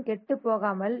அவன் கெட்டு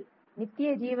போகாமல்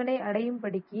நித்திய ஜீவனை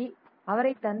அடையும்படிக்கு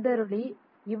அவரை தந்தருளி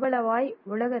இவ்வளவாய்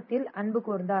உலகத்தில் அன்பு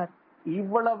கூர்ந்தார்.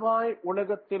 இவ்வளவாய்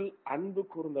உலகத்தில் அன்பு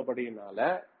கூர்ந்தபடியினால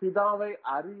பிதாவை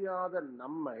அறியாத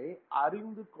நம்மை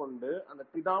அறிந்து கொண்டு அந்த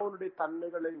பிதாவுடைய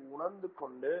தன்மைகளை உணர்ந்து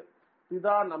கொண்டு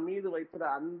பிதா நம் மீது வைக்கிற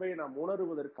அன்பை நாம்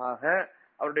உணர்வதற்காக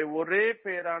அவருடைய ஒரே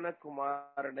பேரான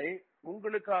குமாரனை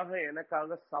உங்களுக்காக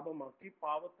எனக்காக சாபமாக்கி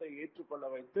பாவத்தை ஏற்றுக்கொள்ள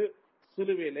வைத்து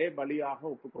சிலுவையிலே பலியாக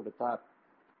ஒப்பு கொடுத்தார்.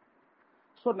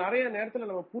 சோ நிறைய நேரத்துல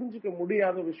நம்ம புரிஞ்சுக்க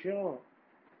முடியாத விஷயம்,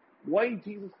 why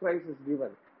Jesus Christ is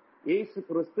given. இயேசு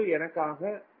கிறிஸ்து எனக்காக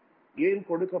ஏன்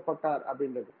கொடுக்கப்பட்டார்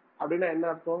அப்படின்றது. அப்படின்னா என்ன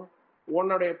அர்த்தம்?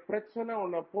 உன்னுடைய பிரச்சனை,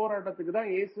 உன்ன போராட்டத்துக்கு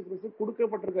தான் இயேசு கிறிஸ்து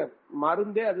கொடுக்கப்பட்டிருக்காரு.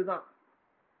 மருந்தே அதுதான்.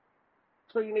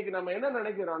 சோ இன்னைக்கு நம்ம என்ன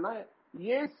நினைக்கிறோம்னா,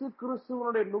 இயேசு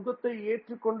கிறிஸ்துவனுடைய நுகத்தை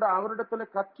ஏற்றுக்கொண்டு அவரிடத்துல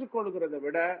கற்றுக்கொள்கிறத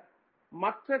விட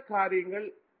மற்ற காரியங்கள்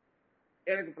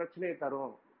எனக்கு பிரச்சனையை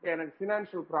தரும். எனக்கு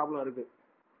பினான்சியல் ப்ராப்ளம் இருக்கு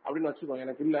அப்படின்னு வச்சுக்கோ,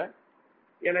 எனக்கு இல்ல,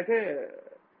 எனக்கு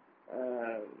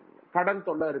கடன்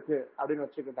தொல்லை இருக்கு அப்படின்னு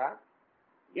வச்சுக்கிட்டா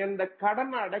இந்த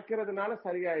கடனை அடைக்கிறதுனால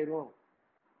சரியாயிரும்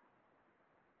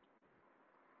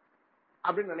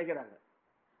அப்படின்னு நினைக்கிறாங்க.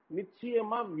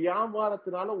 நிச்சயமா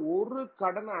வியாபாரத்தினால ஒரு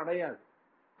கடனை அடையாது.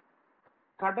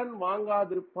 கடன்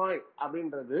வாங்காதிருப்பாய்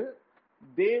அப்படின்றது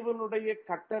தேவனுடைய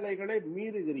கட்டளைகளை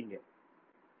மீறுகிறீங்க.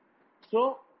 சோ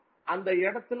அந்த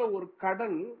இடத்துல ஒரு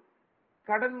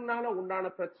கடனால உண்டான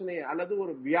பிரச்சனையை அல்லது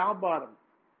ஒரு வியாபாரம்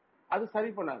அது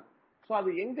சரி பண்ணாது. சோ அது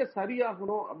எங்க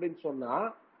சரியாகணும் அப்படின்னு சொன்னா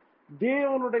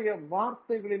தேவனுடைய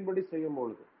வார்த்தைகளின்படி செய்யும்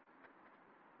பொழுது.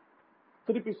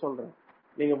 திருப்பி சொல்றேன்,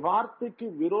 நீங்க வார்த்தைக்கு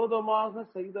விரோதமாக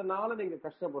செய்தனால நீங்க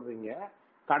கஷ்டப்படுறீங்க,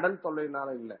 கடன் தொல்லைனால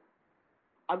இல்ல.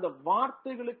 அந்த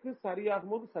வார்த்தைகளுக்கு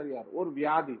சரியாகும் போது சரியாகும். ஒரு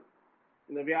வியாதி,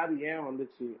 இந்த வியாதி ஏன்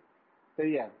வந்துச்சு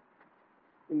தெரியாது,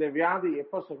 இந்த வியாதி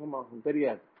எப்ப சுகமாகும்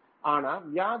தெரியாது. ஆனா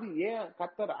வியாதி ஏன்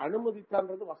கர்த்தர்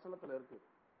அனுமதித்தான்றது வசனத்துல இருக்கு,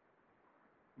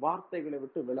 வார்த்தைகளை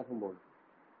விட்டு விலகும் போது.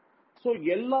 சோ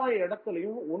எல்லா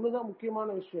இடத்துலயும் ஒண்ணுதான் முக்கியமான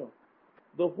விஷயம்.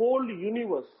 The whole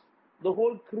universe, the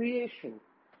whole creation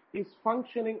is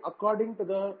functioning according to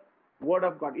the word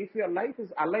of God. If your life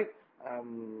is alive,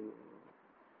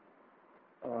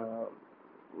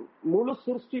 முழு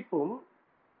சிருஷ்டிப்பும்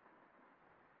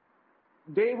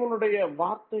தேவனுடைய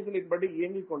வார்த்தைகளின்படி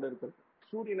இயங்கிக் கொண்டிருக்கிறது.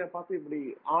 சூரியனை பார்த்து இப்படி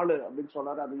ஆளு அப்படின்னு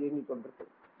சொன்னாரு, அது இயங்கிக்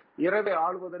கொண்டிருக்கிறது. இரவை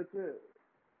ஆளுவதற்கு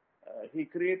he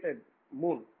created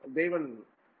moon, தேவன்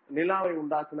நிலாவை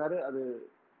உண்டாக்கினாரு, அது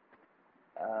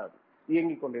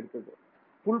இயங்கிக் கொண்டிருக்கிறது.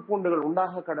 புல் பூண்டுகள்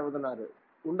உண்டாக கடவுதுனாரு,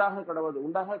 உண்டாக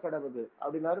கடவுது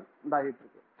அப்படின்னாரு, உண்டாகிட்டு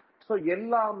இருக்கு. சோ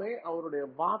எல்லாமே அவருடைய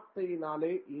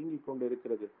வார்த்தையினாலே இயங்கிக்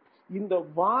கொண்டிருக்கிறது. இந்த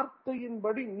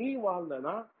வார்த்தையின்படி நீ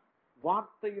வாழ்ந்தனா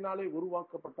வார்த்தையினாலே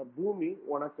உருவாக்கப்பட்ட பூமி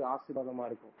உனக்கு ஆசீர்வாதமா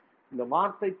இருக்கும். இந்த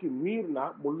வார்த்தைக்கு மீறினா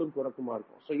முள்ளும் குறக்குமா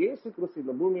இருக்கும். சோ இயேசு கிறிஸ்து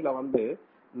இந்த பூமியில வந்து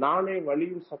நானே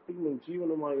வழியும் சத்தியமும்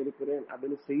ஜீவனுமா இருக்கிறேன்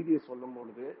அப்படின்னு செய்தியை சொல்லும்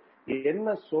பொழுது என்ன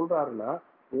சொல்றாருன்னா,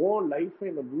 ஓ லைஃப்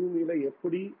இந்த பூமியில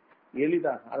எப்படி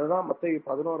எளிதாக, அதுதான் மத்தேயு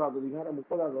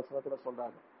 11:30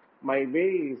 சொல்றாங்க, my way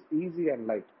is easy and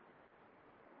light.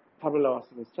 தமிழ்ல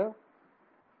வாசிங்க.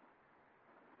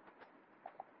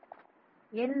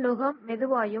 என் நுகம்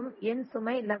மெதுவாயும் என்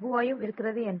சுமை லகுவாயும்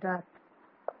இருக்கிறது என்றார்.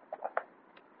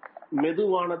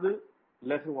 மெதுவானது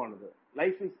லகுவானது,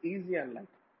 life is easy and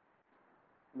light.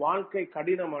 வாழ்க்கை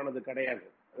கடினமானது கிடையாது,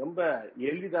 ரொம்ப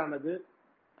எளிதானது,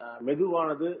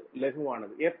 மெதுவானது,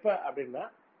 லகுவானது. எப்ப அப்படின்னா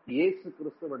இயேசு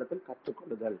கிறிஸ்துவிடத்தில்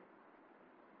கற்றுக்கொள்ளுதல்.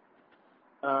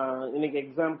 இன்னைக்கு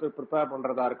எக்ஸாம்க்கு ப்ரிப்பேர்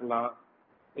பண்றதா இருக்கலாம்,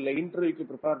 இல்ல இன்டர்வியூக்கு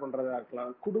ப்ரிப்பேர் பண்றதா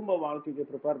இருக்கலாம், குடும்ப வாழ்க்கைக்கு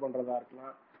ப்ரிப்பேர் பண்றதா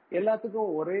இருக்கலாம்,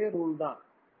 எல்லாத்துக்கும் ஒரே ரூல் தான்.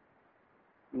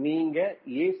 நீங்க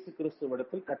இயேசு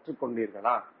கிறிஸ்துவிடத்தில்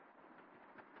கற்றுக்கொண்டீர்களா,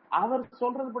 அவர்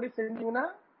சொல்றதுபடி செஞ்சீங்கன்னா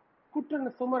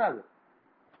குற்றம் சுமராது.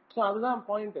 சோ அதுதான்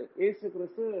பாயிண்ட். இயேசு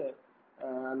கிறிஸ்து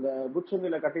அந்த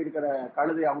புச்சந்தில கட்டி இருக்கிற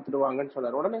கழுதை அமுத்துடுவாங்கன்னு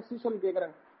சொல்றாரு. உடனே சீசல்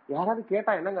கேக்குறாங்க, யாராவது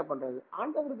கேட்டா என்னங்க பண்றது?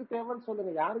 ஆண்டவருக்கு தேவைன்னு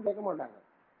சொல்லுங்க, யாரும் கேட்க மாட்டாங்க.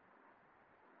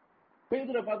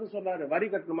 பேதுரை பார்த்து சொன்னாரு, வரி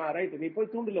கட்டணுமா, ரைட், நீ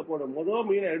போய் தூண்டில போடு, முதல்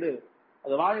மீனை எடு,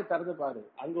 அது வாயை திறந்து பாரு,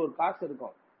 அங்க ஒரு காசு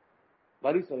இருக்கும்,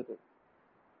 வரி செலுத்து.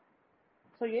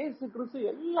 சோ இயேசு கிறிஸ்து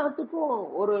எல்லாத்துக்கும்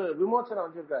ஒரு விமோசனம்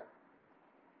வச்சிருக்காரு.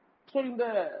 சோ இந்த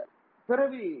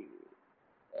பிறவி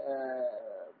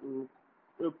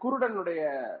குருடனுடைய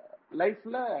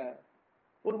லைஃப்ல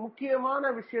ஒரு முக்கியமான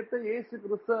விஷயத்த இயேசு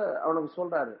கிறிஸ்து அவனுக்கு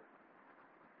சொல்றாரு.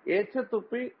 எச்ச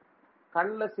துப்பி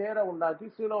கண்ணுல சேர உண்டாக்கி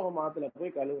சீலோக மாத்துல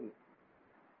போய் கழுவுங்க.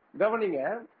 கவனிங்க,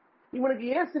 இவனுக்கு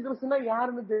இயேசு கிறிஸ்துனா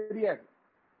யாருன்னு தெரியாது,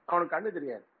 அவனுக்கு கண்ணு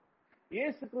தெரியாது.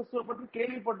 இயேசு கிறிஸ்துவ பற்றி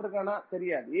கேள்விப்பட்டிருக்கானா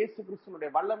தெரியாது, இயேசு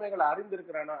கிறிஸ்துவனுடைய வல்லமைகளை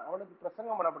அறிந்திருக்கிறானா, அவனுக்கு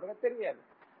பிரசங்கம் பண்ணப்பட்டிருக்க தெரியாது.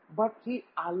 But he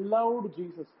allowed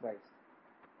Jesus Christ.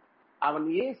 அவன்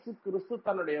இயேசு கிறிஸ்து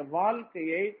தன்னுடைய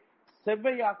வாழ்க்கையை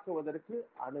செவ்வையாக்குவதற்கு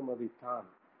அனுமதித்தான்.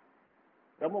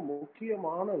 ரொம்ப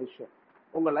முக்கியமான விஷயம்.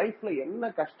 உங்க லைஃப்ல என்ன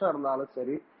கஷ்டம் இருந்தாலும்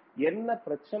சரி, என்ன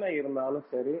பிரச்சனை இருந்தாலும்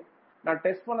சரி, நான்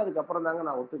டெஸ்ட் பண்ணதுக்கு அப்புறம் தாங்க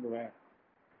நான் ஒத்துக்குவேன்.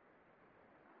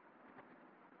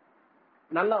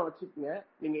 நல்லா வச்சுக்கோங்க.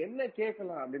 நீங்க என்ன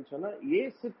கேட்கலாம் அப்படின்னு சொன்னா,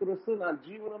 இயேசு கிறிஸ்து நான்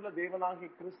ஜீவனுள்ள தேவனாகிய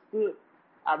கிறிஸ்து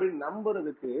அப்படின்னு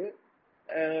நம்புறதுக்கு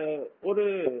ஒரு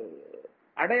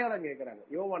அடையாளம் கேட்கிறாங்க.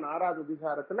 யோவான்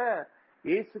 6:அதிகாரத்துல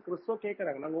இயேசு கிறிஸ்துவ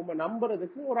கேட்கிறாங்க, நாங்க உங்க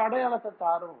நம்புறதுக்கு ஒரு அடையாளத்தை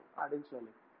தாரும் அப்படின்னு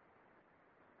சொல்லி.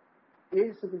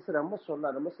 இயேசு கிறிஸ்து ரொம்ப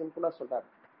சொல்றாரு, ரொம்ப சிம்பிளா சொல்றாரு.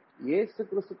 இயேசு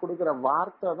கிறிஸ்து கொடுக்கிற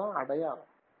வார்த்தை தான்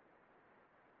அடையாளம்.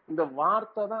 இந்த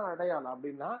வார்த்தை தான் அடையாளம்.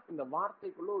 அப்படின்னா இந்த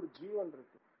வார்த்தைக்குள்ள ஒரு ஜீவன்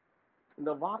இருக்கு,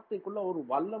 இந்த வார்த்தைக்குள்ள ஒரு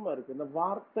வல்லமை இருக்கு. இந்த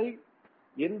வார்த்தை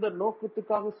எந்த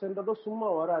நோக்கத்துக்காக சென்றதோ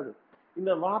சும்மா வராது.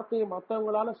 இந்த வார்த்தையை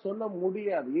மற்றவங்களால சொல்ல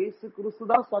முடியாது. இயேசு கிறிஸ்து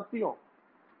தான் சத்தியம்.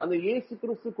 அந்த இயேசு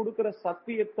கிறிஸ்து கொடுக்கிற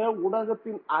சத்தியத்தை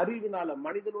உலகத்தின் அறிவினால,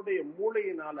 மனிதனுடைய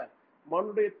மூளையினால,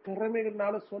 மனுடைய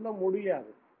திறமைகளால சொல்ல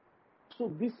முடியாது. So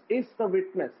this is the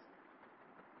witness.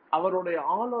 அவருடைய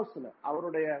ஆலோசனை,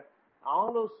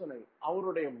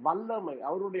 அவருடைய வல்லமை,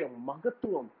 அவருடைய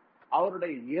மகத்துவம்,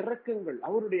 அவருடைய இரக்கங்கள்,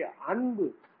 அவருடைய அன்பு,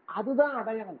 அதுதான்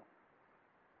அடையாளம்.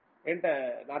 என்கிட்ட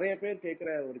நிறைய பேர்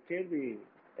கேட்கிற ஒரு கேள்வி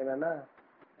என்னன்னா,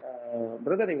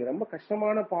 பிரதர் நீங்க ரொம்ப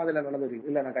கஷ்டமான பாதையில நடந்துறீங்க.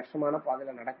 இல்ல, நான் கஷ்டமான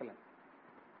பாதையில நடக்கல.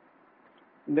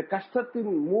 இந்த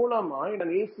கஷ்டத்தின் மூலமாய்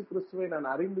நான் இயேசு கிறிஸ்துவை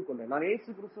நான் அறிந்து கொண்டேன். நான் இயேசு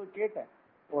கிறிஸ்துவை கேட்டேன்.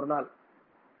 ஒரு நாள்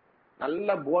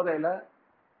நல்ல போதையில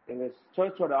எங்க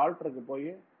சர்ச்சோட ஆல்டருக்கு போய்,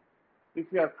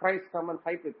 if you are Christ come and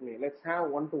fight with me, let's have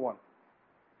 1-to-1.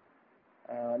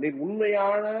 நீ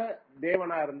உண்மையான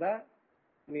தேவனா இருந்தா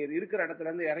நீ இருக்கிற இடத்துல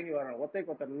இருந்து இறங்கி வரணும், ஒத்தை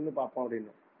கொத்த நின்று பார்ப்போம்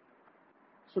அப்படின்னு.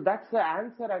 So that's the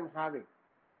answer I'm having.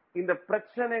 இந்த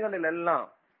பிரச்சனைகளில் எல்லாம்,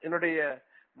 என்னுடைய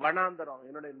வனாந்தரம்,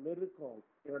 என்னுடைய நெருக்கம்,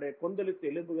 என்னுடைய கொந்தளித்து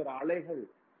எழுப்புகிற அலைகள்,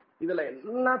 இதுல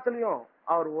எல்லாத்துலயும்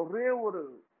அவர் ஒரே ஒரு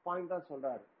பாயிண்ட் தான்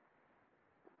சொல்றாரு,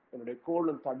 என்னுடைய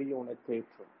கோலும் தடியும் உன்னை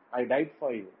தேற்றும். I died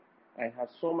for you, I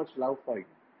have so much love for you.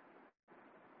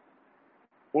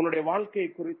 உன்னுடைய வாழ்க்கையை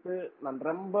குறித்து நான்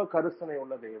ரொம்ப கரிசனை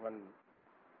உள்ள தேவன்.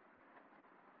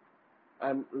 I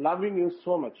am loving you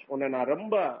so much. உன்னை நான்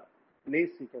ரொம்ப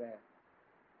நேசிக்கிறேன்.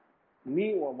 நீ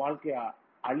உன் வாழ்க்கைய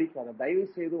அழிக்காத, தயவு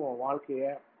செய்து உன் வாழ்க்கைய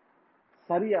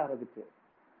சரியாறதுக்கு.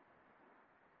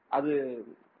 அது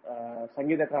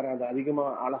சங்கீதக்காரன் அது அதிகமா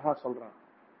அழகா சொல்றான்.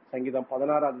 சங்கீதம்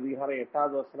 16 அதிகாரம்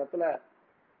 8வது வசனத்துல,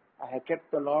 I have kept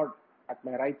the Lord at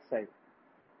my right side.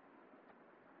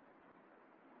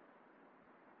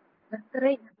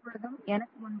 கர்த்தரை எப்பொழுதும்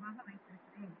எனக்கு முன்பாக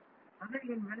வைத்திருக்கிறேன். அவர்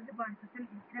என் வலது பாதத்தில்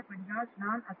இருக்கிறபடியால்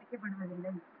நான்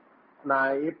அசைக்கப்படுவதில்லை.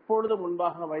 நான் எப்பொழுதும்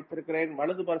முன்பாக வைத்திருக்கிறேன்,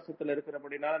 வலது பரிசத்தில்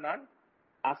இருக்கிறபடினால நான்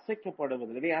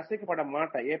அசைக்கப்படுவதில்லை. நீ அசைக்கப்பட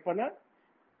மாட்டேன். எப்பன்னா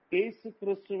இயேசு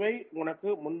கிறிஸ்துவை உனக்கு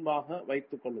முன்பாக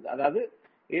வைத்துக் கொள்ளுது. அதாவது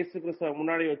இயேசு கிறிஸ்துவை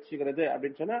முன்னாடி வச்சுக்கிறது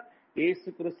அப்படின்னு சொன்னா, இயேசு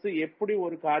கிறிஸ்து எப்படி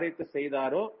ஒரு காரியத்தை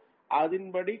செய்தாரோ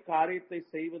அதன்படி காரியத்தை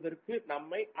செய்வதற்கு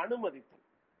நம்மை அனுமதித்து,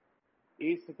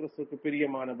 இயேசு கிறிஸ்துவுக்கு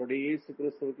பிரியமானபடி, இயேசு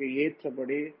கிறிஸ்துவுக்கு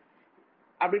ஏற்றபடி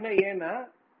அப்படின்னா, ஏன்னா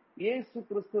இயேசு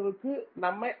கிறிஸ்துவுக்கு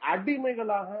நம்மை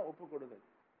அடிமைகளாக ஒப்பு கொடுதல்.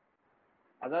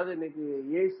 அதாவது இன்னைக்கு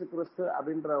இயேசு கிறிஸ்து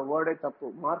அப்படின்ற வேர்டே தப்பு.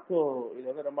 மார்க்கோ இது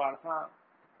வந்து ரொம்ப அழகா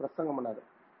பிரசங்கம் பண்ணாரு.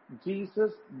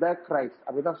 ஜீசஸ் த கிரைஸ்ட்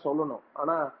அப்படிதான் சொல்லணும்.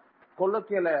 ஆனா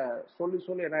கொல்லக்கையில சொல்லி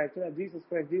சொல்லி என்ன ஆயிடுச்சுன்னா, ஜீசஸ்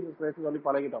கிரைஸ்ட் ஜீசஸ் கிரைஸ்ட் சொல்லி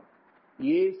பழகிட்டோம்.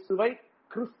 இயேசுவை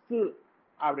கிறிஸ்து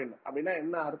அப்படின்னு. அப்படின்னா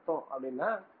என்ன அர்த்தம் அப்படின்னா,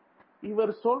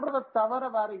 இவர் சொல்றதை தவிர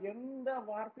வேற எந்த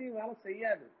வார்த்தையும் வேலை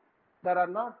செய்யாது. There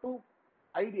are not two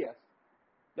ideas.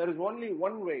 There is only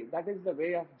one way. That is the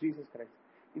way of Jesus Christ.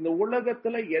 இந்த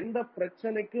உலகத்துல எந்த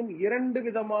பிரச்சனைக்கும் இரண்டு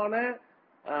விதமான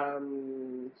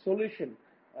சொல்யூஷன்,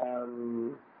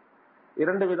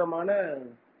 இரண்டு விதமான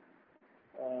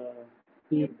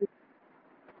தீர்வு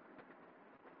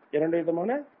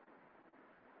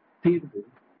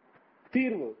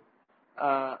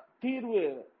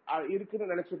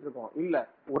இருக்குன்னு நினைச்சிட்டு இருக்கோம். இல்ல,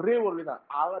 ஒரே ஒருதான்.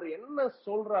 அவர் என்ன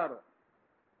சொல்றாரு,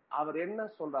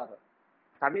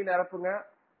 தண்ணி நிரப்புங்க,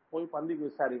 போய் பந்தி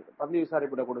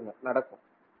விசாரிப்பிட கொடுங்க, நடக்கும்.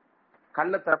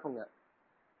 கண்ணை திறப்புங்க,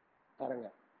 தரங்க.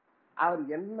 அவர்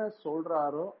என்ன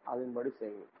சொல்றாரோ அதன்படி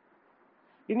செய்யுங்க.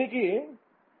 இன்னைக்கு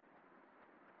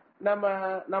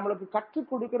நம்மளுக்கு கற்றுக்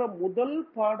கொடுக்கிற முதல்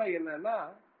பாடம் என்னன்னா,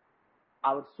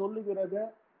 அவர் சொல்லுகிறத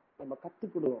நம்ம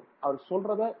கத்துக்கிடுவோம், அவர்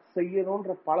சொல்றத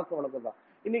செய்யணும்ன்ற பழக்க வழக்கம் தான்.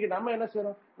 இன்னைக்கு நம்ம என்ன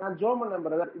செய்யறோம், நான் ஜோமன்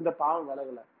நம்புறதர், இந்த பாவம்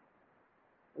விலகல,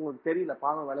 உங்களுக்கு தெரியல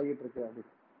பாவம் விலகிட்டு இருக்கு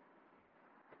அப்படின்னு.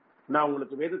 நான்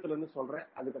உங்களுக்கு வேதத்துல இருந்து சொல்றேன்,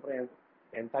 அதுக்கப்புறம்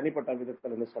என் தனிப்பட்ட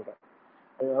விதத்துல இருந்து சொல்றேன்.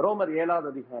 ரோமர் 7வது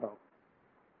அதிகாரம்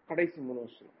கடைசி 3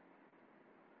 வருஷம்.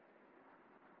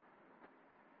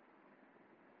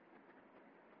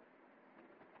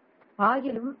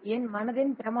 ஆகிலும் என்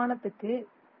மனதின் பிரமாணத்துக்கு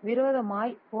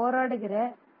விரோதமாய் போராடுகிற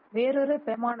வேறொரு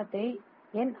பிரமாணத்தை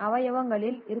என்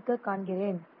அவயவங்களில் இருக்க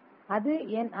காண்கிறேன். அது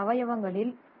என்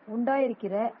அவயவங்களில்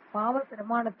உண்டாயிருக்கிற பாவ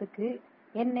பிரமாணத்துக்கு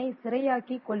என்னை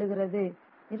சிறையாக்கி கொள்ளுகிறது.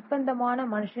 நிர்பந்தமான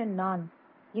மனுஷன் நான்.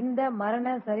 இந்த மரண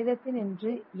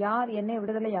சரீரத்தினின்று யார் என்னை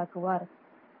விடுதலையாக்குவார்?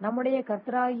 நம்முடைய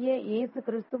கர்த்தராகிய இயேசு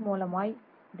கிறிஸ்து மூலமாய்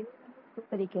தேவனை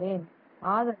ஸ்தோத்திரிக்கிறேன்.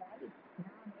 ஆதலால்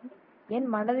நானே என்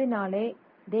மனதினாலே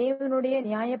தேவனுடைய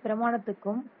நியாய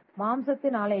பிரமாணத்துக்கும்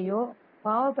மாம்சத்தினாலேயோ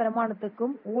பாவ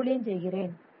பிரமாணத்துக்கும் ஊழியம்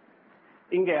செய்கிறேன்.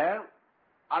 இங்க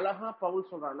அழகா பவுல்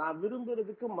சொல்றான், நான்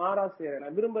விரும்புறதுக்கு மாறா செய்யறேன்.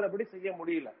 நான் விரும்புறபடி செய்ய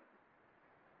முடியல.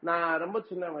 நான் ரொம்ப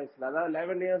சின்ன வயசுல, அதாவது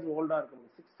 11 years ஓல்டா இருக்கும்,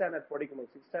 6th standard படிக்கும்.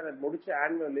 6th standard முடிச்சு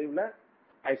ஆனுவல் லீவ்ல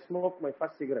ஐ ஸ்மோக் மை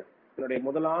ஃபர்ஸ்ட் சிகரெட். என்னுடைய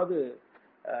முதலாவது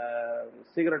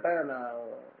சிகரெட்டை நான்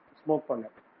ஸ்மோக்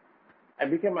பண்ணேன். I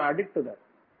became addict to that.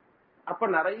 அப்ப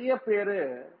நிறைய பேரு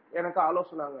எனக்கு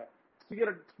ஆலோசனாங்க,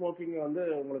 சிகரெட் ஸ்மோக்கிங் வந்து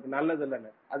உங்களுக்கு நல்லது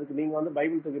இல்லைன்னு, அதுக்கு நீங்க வந்து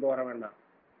பைபிள் தூக்கிட்டு வர வேண்டாம்,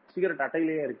 சிகரெட்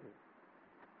அட்டையிலேயே இருக்கு,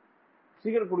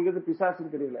 சிகரெட் குடிக்கிறது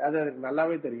பிசாசுன்னு தெரியல, அது எனக்கு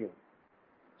நல்லாவே தெரியும்.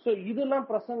 சோ இதெல்லாம்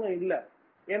பிரசங்கம் இல்லை.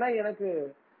 ஏன்னா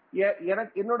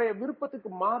எனக்கு என்னுடைய விருப்பத்துக்கு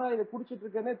மாறா இதை குடிச்சிட்டு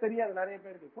இருக்கேன்னே தெரியாது நிறைய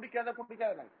பேருக்கு. குடிக்காத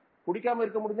குடிக்காம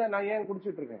இருக்க முடிஞ்சா நான் ஏன்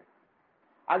குடிச்சிட்டு இருக்கேன்?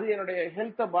 அது என்னுடைய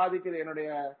ஹெல்த்தை பாதிக்குது, என்னுடைய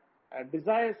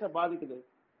டிசைர்ஸை பாதிக்குது,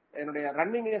 என்னுடைய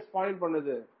ரன்னிங்கை ஸ்பாயில்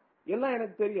பண்ணுது, எல்லாம்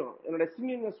எனக்கு தெரியும். என்னுடைய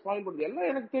சிங்கிங்கை ஸ்பாயில் பண்ணுது, எல்லாம்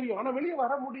எனக்கு தெரியும். ஆனா வெளியே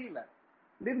வர முடியல.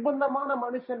 நிர்பந்தமான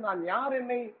மனுஷன் நான். யார்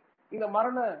என்னை இந்த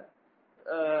மரண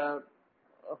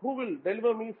who will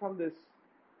deliver me from this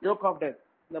yoke of death,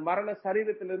 இந்த மரண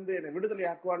சரீரத்திலிருந்து என்னை விடுதலை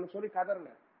ஆக்குவான்னு சொல்லி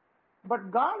கதறினேன். பட்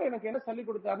காட் எனக்கு என்ன சொல்லி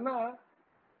கொடுத்தாருன்னா,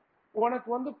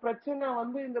 உனக்கு பிரச்சனை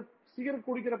இந்த சிகரெட்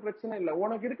குடிக்கிற பிரச்சனை இல்ல.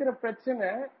 உனக்கு இருக்கிற பிரச்சனை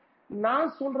நான்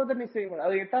சொல்றதை நீ செய்ய.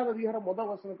 அது 8வது அதிகாரம் முதல்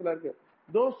வசனத்துல இருக்கு.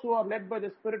 Those who are led by the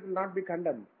Spirit will not be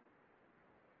condemned.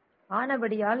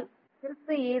 ஆனபடியால்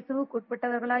கிறிஸ்து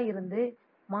இயேசுவுக்குட்பட்டவர்களாய் இருந்து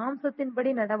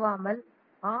மாம்சத்தின்படி நடவாமல்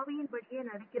ஆவியின்படியே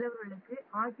நடக்கிறவர்களுக்கு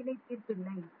ஆக்கினை தீர்ப்பு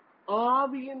இல்லை.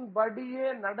 ஆவியின்படியே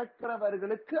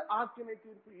நடக்கிறவர்களுக்கு ஆக்கினை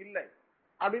தீர்ப்பு இல்லை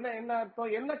அப்படின்னா என்ன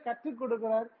அர்த்தம்? என்ன கற்றுக்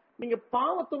கொடுக்கிறார்? நீங்க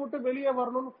பாவத்தை விட்டு வெளியே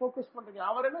வரணும்னு போக்கஸ் பண்றீங்க.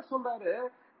 அவர் என்ன சொல்றாரு?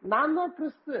 நான் தான்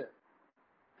கிறிஸ்து,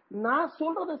 நான்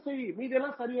சொல்றதை செய்,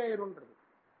 மீதெல்லாம் சரியாயிரும்ன்றது.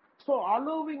 சோ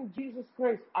அலோவிங் ஜீசஸ்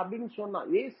கிரைஸ்ட் அப்படின்னு சொன்னா,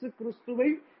 இயேசு கிறிஸ்துவை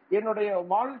என்னுடைய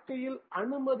வாழ்க்கையில்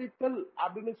அனுமதித்தல்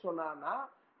அப்படின்னு சொன்னா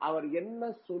அவர் என்ன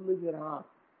சொல்லுகிறார்?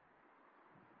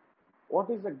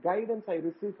 What is the guidance I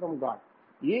receive from God?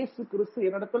 இயேசு கிறிஸ்து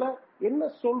என்னிடத்துல என்ன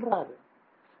சொல்றாரு?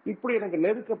 இப்படி எனக்கு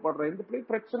நெருக்கப்படுற இப்படி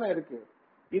பிரச்சனை இருக்கு,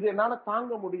 இது என்னால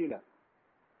தாங்க முடியல,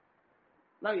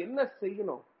 நான் என்ன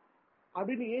செய்யணும்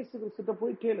அப்படின்னு இயேசு கிறிஸ்துட்ட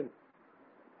போய் கேளுங்க.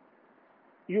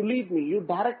 You lead me, you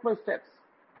direct my steps.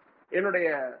 என்னுடைய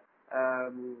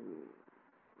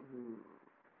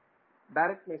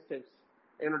டைரக்ட் மை ஸ்டெப்ஸ்,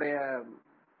 என்னுடைய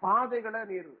பாதைகளை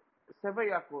நீர்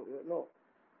செவ்வையாக்கும்,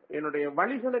 என்னுடைய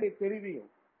வழிகளை நீ தெரிவியும்,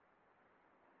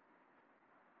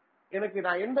 எனக்கு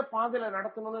நான் எந்த பாதையில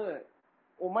நடத்தணும்னு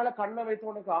உன் மேல கண்ணை வைத்து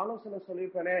உனக்கு ஆலோசனை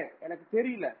சொல்லியிருப்பேனே, எனக்கு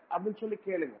தெரியல அப்படின்னு சொல்லி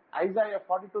கேளுங்க. ஐசாயா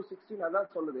 42:16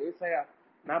 அதான் சொல்லுது. ஏசாயா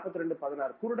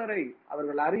 42:16 குருடரை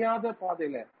அவர்கள் அறியாத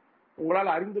பாதையில உங்களால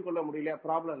அறிந்து கொள்ள முடியலையா?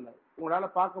 ப்ராப்ளம் இல்ல. உங்களால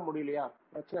பார்க்க முடியலையா?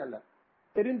 பிரச்சனை இல்ல.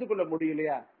 தெரிந்து கொள்ள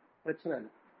முடியலையா? பிரச்சனை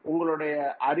இல்லை. உங்களுடைய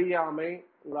அறியாமை,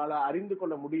 உங்களால அறிந்து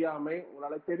கொள்ள முடியாமை,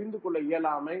 உங்களால தெரிந்து கொள்ள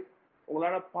இயலாமை,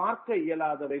 உங்களால பார்க்க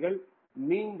இயலாதவைகள்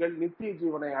நீங்கள் நித்திய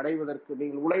ஜீவனை அடைவதற்கு,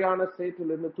 நீங்கள் உளையான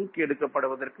சேற்றிலிருந்து தூக்கி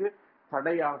எடுக்கப்படுவதற்கு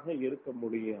தடையாக இருக்க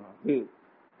முடியாது.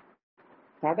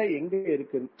 தடை எங்க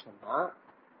இருக்குன்னு சொன்னா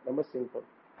ரொம்ப சிம்பிள்.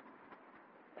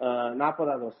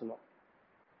 40வது வசனம்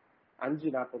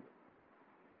 5:40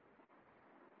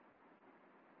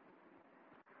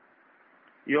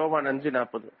 யோவான்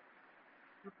 5:40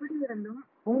 அப்படி இருந்தும்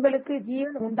உங்களுக்கு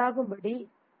ஜீவன் உண்டாகும்படி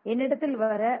என்னிடத்தில்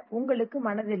வர உங்களுக்கு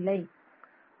மனதில்லை.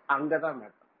 அங்கதான்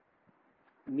மேடம்.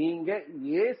 நீங்க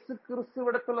இயேசு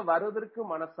கிறிஸ்துவிடத்துல வருவதற்கு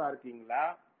மனசா இருக்கீங்களா?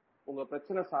 உங்க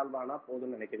பிரச்சனை சால்வ் ஆனா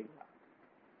போதும்னு நினைக்கிறீங்களா?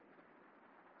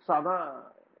 அதான்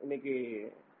இன்னைக்கு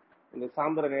இந்த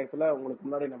சாயந்தர நேரத்துல உங்களுக்கு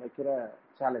முன்னாடி நான் வைக்கிற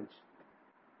சேலஞ்ச்.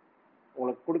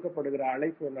 உங்களுக்கு கொடுக்கப்படுகிற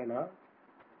அழைப்பு என்னன்னா,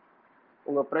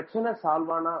 உங்க பிரச்சனை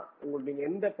சால்வ் ஆனா, உங்களுக்கு நீங்க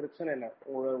எந்த பிரச்சனை இல்லை,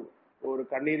 ஒரு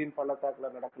கண்ணீரின் பள்ளத்தாக்குல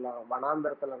நடக்கலாம்,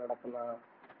 வனாந்தரத்துல நடக்கலாம்,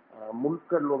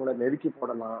 முட்கள் உங்களை நெருக்கி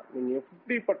போடலாம். நீங்க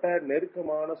எப்படிப்பட்ட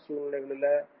நெருக்கமான சூழ்நிலைகளில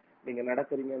நீங்க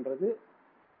நடக்கிறீங்கன்றது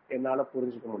என்னால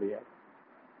புரிஞ்சுக்க முடியாது.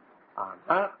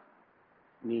 ஆனா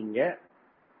நீங்க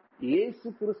இயேசு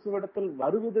கிறிஸ்துவிடத்தில்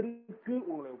வருவதற்கு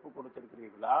உங்களை ஒப்பு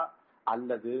கொடுத்திருக்கிறீர்களா,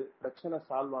 அல்லது பிரச்சனை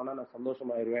சால்வ் ஆனா நான்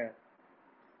சந்தோஷமாயிருவேன்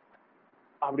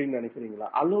அப்படின்னு நினைக்கிறீங்களா?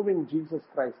 அலோவிங் ஜீசஸ்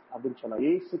கிரைஸ்ட் அப்படின்னு சொன்னா,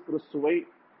 இயேசு கிறிஸ்துவை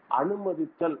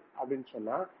அனுமதித்தல் அப்படின்னு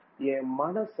சொன்னா, என்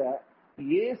மனச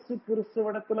இயேசு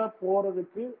கிறிஸ்துவிடத்துல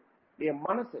போறதுக்கு என்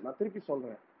மனசு, நான் திருப்பி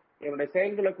சொல்றேன், என்னுடைய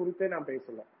செயல்களை குறித்தே நான்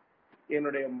பேசல,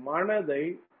 என்னுடைய மனதை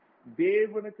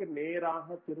தேவனுக்கு நேராக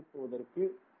திருப்புவதற்கு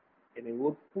என்னை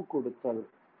ஒப்பு கொடுத்தல்.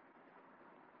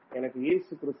 எனக்கு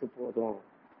இயேசு கிறிஸ்து போதும்,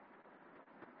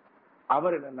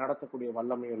 அவர் என்னை நடத்தக்கூடிய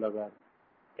வல்லமை உள்ளவர்.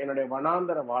 என்னுடைய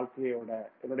வனாந்தர வாழ்க்கையோட,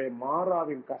 என்னுடைய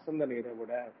மாறாவின் கசந்த நீரை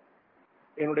விட,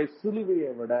 என்னுடைய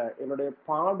சிலுவையை விட, என்னுடைய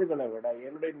பாடுகளை விட,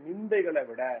 என்னுடைய நிந்தைகளை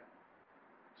விட,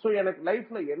 எனக்கு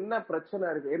லைஃப்ல என்ன பிரச்சனை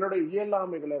இருக்கு, என்னுடைய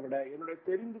இயலாமைகளை விட, என்னுடைய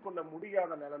தெரிந்து கொள்ள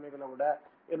முடியாத நிலைமைகளை விட,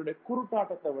 என்னுடைய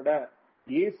குருட்டாட்டத்தை விட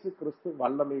இயேசு கிறிஸ்து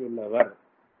வல்லமை உள்ளவர்.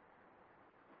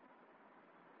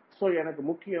 எனக்கு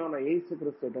முக்கியம், நான் இயேசு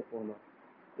கிறிஸ்துட்ட போகணும்.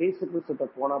 இயேசு கிறிஸ்துட்ட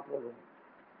போனா போதும்,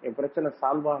 என் பிரச்சனை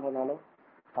சால்வ் ஆகனாலும்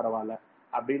பரவாயில்ல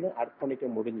அப்படின்னு அர்ப்பணிக்க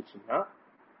முடிஞ்சிச்சுன்னா,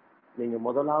 நீங்க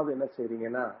முதலாவது என்ன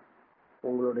செய்றீங்கன்னா,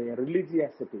 உங்களுடைய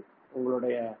ரிலிஜியாசிட்டி,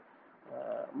 உங்களுடைய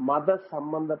மத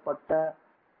சம்பந்தப்பட்ட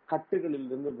கட்டுகளில்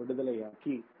இருந்து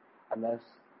விடுதலையாக்கி, அந்த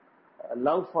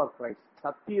லவ் ஃபார் கிரைஸ்ட்,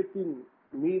 சத்தியத்தின்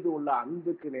மீது உள்ள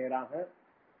அன்புக்கு நேராக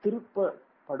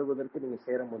திருப்பப்படுவதற்கு நீங்க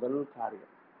செய்யற முதல்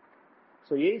காரியம்.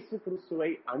 இயேசு கிறிஸ்துவை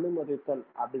அனுமதித்தல்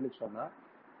அப்படின்னு சொன்னா,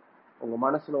 உங்க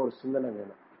மனசுல ஒரு சிந்தனை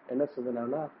வேணும். என்ன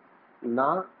சிந்தனைனா,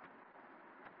 நான்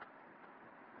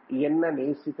என்ன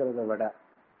நேசிக்கிறத விட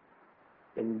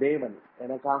என் தேவன்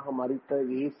எனக்காக மரித்த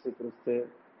இயேசு கிறிஸ்து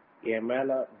என் மேல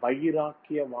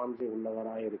வைராக்கிய வாஞ்சை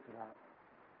உள்ளவராய் இருக்கிறார்.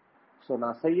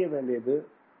 நான் செய்ய வேண்டியது,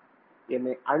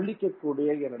 என்னை அழிக்கக்கூடிய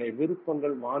என்னுடைய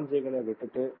விருப்பங்கள், வாஞ்சைகளை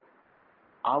விட்டுட்டு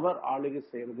அவர் ஆளுகை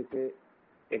செய்யறதுக்கு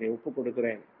என்னை ஒப்பு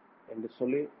கொடுக்கிறேன் என்று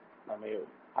சொல்லி நம்ம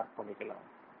அர்ப்பணிக்கலாம்.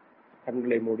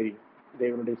 கண்களை மூடி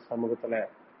தேவனுடைய சமூகத்துல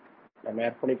நம்ம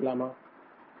அர்ப்பணிக்கலாமா?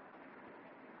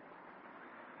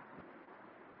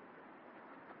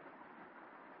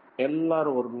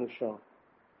 எல்லாரும் ஒரு நிமிஷம்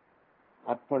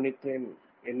அர்ப்பணித்தேன்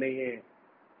என்னையே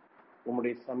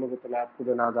உம்முடைய சமூகத்தில்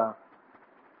அற்புதனாதா,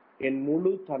 என்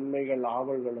முழு தன்மைகள்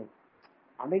ஆவல்களும்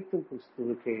அனைத்தும்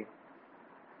கிறிஸ்துவுக்கே.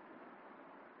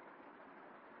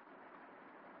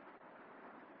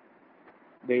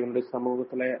 தேவனுடைய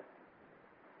சமூகத்துல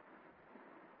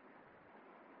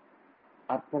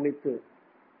அர்ப்பணித்து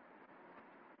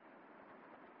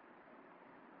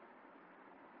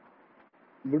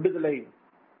விடுதலை,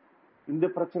 இந்த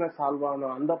பிரச்சனை சால்வ்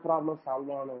ஆகணும், அந்த ப்ராப்ளம்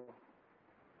சால்வ் ஆகணும்,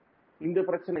 இந்த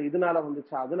பிரச்சனை இதனால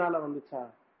வந்துச்சா அதனால வந்துச்சா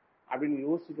அப்படின்னு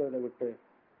யோசிக்கிறத விட்டு,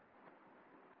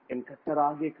 என்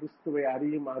கர்த்தராகிய கிறிஸ்துவை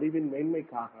அறியும் அறிவின்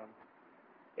மேன்மைக்காக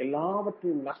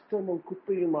எல்லாவற்றையும் நஷ்டமும்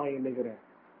குப்பையுமாய் எண்ணுகிறேன்.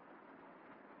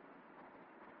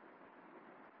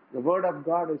 The word of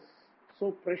God is so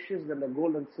precious than the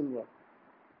gold and silver.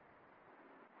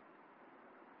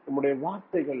 உம்முடைய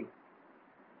வார்த்தைகள்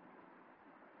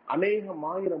அநேகம்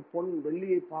ஆயிரம் பொன்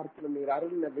வெள்ளியை பார்க்கிறோம். நீர்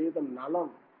அருளின வேதம்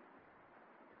நலம்.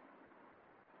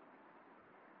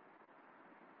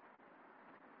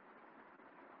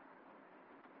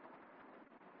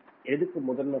 எதுக்கு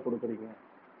முதன்மை கொடுக்குறீங்க?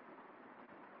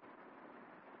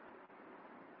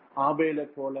 ஆபேலை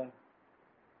போல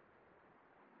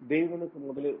தேவனுக்கு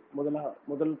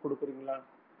முதல் கொடுக்குறீங்களா,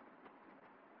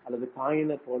 அல்லது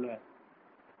காயினை போல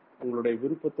உங்களுடைய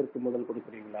விருப்பத்திற்கு முதல்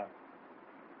கொடுக்குறீங்களா?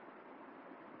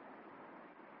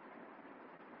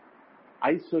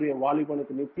 ஐஸ்வர்யம்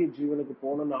வாலிபனுக்கு நித்திய ஜீவனுக்கு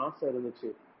போகணும்னு ஆசை இருந்துச்சு.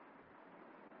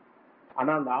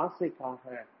 ஆனா அந்த ஆசைக்காக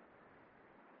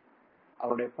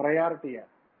அவருடைய பிரையாரிட்டிய,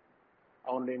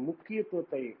 அவனுடைய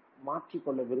முக்கியத்துவத்தை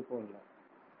மாற்றிக்கொள்ள விருப்பம் இல்லை.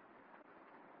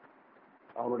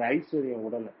 அவனுடைய ஐஸ்வர்யம்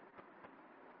உடல.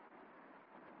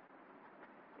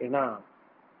 ஏன்னா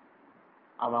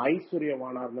அவன்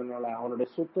ஐஸ்வர்யவானா இருந்ததுனால அவனுடைய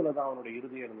சொத்துலதான் அவனுடைய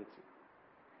இறுதியம் இருந்துச்சு.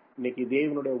 இன்னைக்கு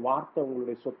தேவனுடைய வார்த்தை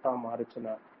உங்களுடைய சொத்தா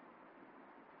மாறுச்சுன்னா,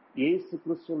 இயேசு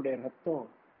கிறிஸ்துடைய ரத்தம்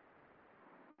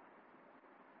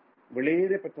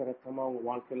வெளியேற பெற்ற ரத்தமா உங்க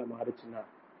வாழ்க்கையில மாறுச்சுன்னா,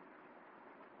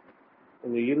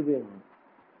 உங்க இருதயம்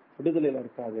விடுதலையில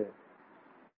இருக்காது.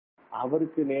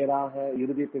 அவருக்கு நேராக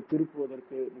இருதயத்தை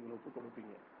திருப்புவதற்கு நீங்கள் ஒப்புக்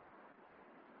கொடுப்பீங்க.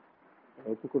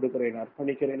 ஒப்புக் கொடுக்கிறேன்,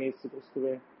 அர்ப்பணிக்கிறேன். இயேசு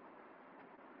கிறிஸ்துவே,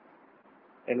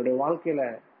 என்னுடைய வாழ்க்கையில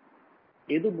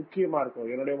எது முக்கியமா இருக்கும்?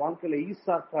 என்னுடைய வாழ்க்கையில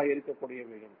ஈசாக்கா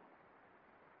இருக்கக்கூடியவைகள்,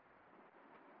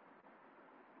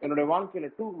 என்னுடைய வாழ்க்கையில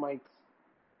 2 மைக்ஸ்,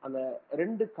 அந்த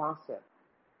 2 காசை,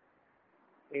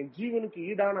 என் ஜீவனுக்கு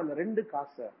ஈடான அந்த 2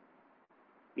 காசை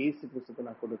இயேசு கிறிஸ்துக்கு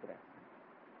நான் கொடுக்கிறேன்.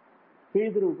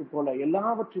 பேதுருவுக்கு போல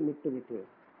எல்லாவற்றையும் விட்டு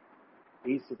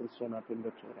இயேசு கிறிஸ்துவை நான்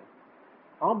பின்பற்றுகிறேன்.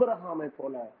 ஆபிரகாமை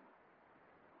போல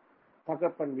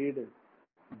தகப்பன் வீடு,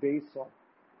 தேசம்,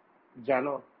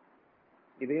 ஜனம்,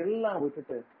 இதையெல்லாம்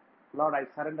விட்டுட்டு, Lord, I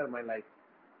surrender my life.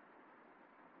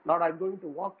 Lord, I'm going to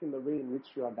walk in the way in which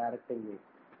you are directing me.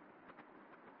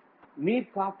 நீ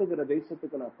காட்டுகிற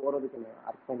தேசத்துக்கு நான் போறதுக்கு நான்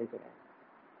அர்ப்பணிக்கிறேன்.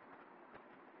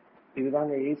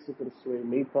 இதுதாங்க இயேசு கிறிஸ்துவை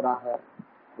மெய்ப்பராக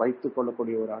வைத்துக்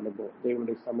கொள்ளக்கூடிய ஒரு அனுபவம்.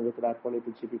 தேவனுடைய சமூகத்தில்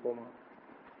அர்ப்பணித்து ஜெபிப்போமா?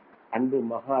 அன்பு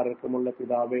மகா இரக்கமுள்ள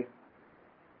பிதாவே,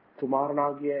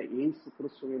 குமாரனாகிய இயேசு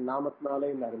கிறிஸ்துவின் நாமத்தினாலே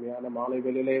இந்த அருமையான மாலை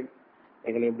வேளையிலே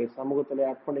எங்களை இப்படி சமூகத்திலே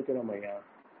அர்ப்பணிக்கிறோம் ஐயா.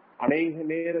 அநேக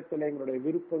நேரத்தில் எங்களுடைய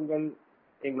விருப்பங்கள்,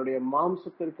 எங்களுடைய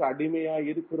மாம்சத்திற்கு அடிமையா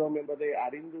இருக்கிறோம் என்பதை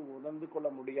அறிந்து உணர்ந்து கொள்ள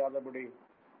முடியாதபடி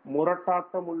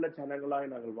முரட்டாட்டம் உள்ள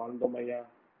ஜனங்களாய் நாங்கள் வாழ்ந்தோம் ஐயா.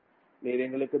 நீர்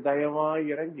எங்களுக்கு தயவாய்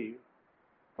இறங்கி,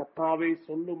 கர்த்தாவே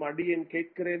சொல்லும் அடியேன்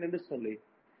கேட்கிறேன் என்று சொல்லி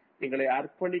எங்களை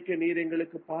அர்ப்பணிக்க நீர்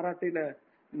எங்களுக்கு பாராட்டின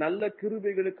நல்ல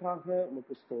கிருபைகளுக்காக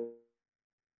உமக்கு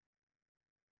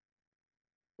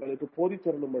எங்களுக்கு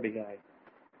போதித்தருளும்படியாய்,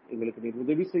 எங்களுக்கு நீர்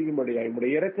உதவி செய்யும்படியாய்,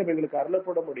 உங்களுடைய இரக்கம் எங்களுக்கு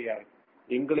அருளப்படும்படியாய்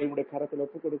எங்களை உடைய கரத்தில்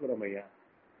ஒப்புக் கொடுக்கிறோம் ஐயா.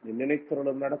 நீ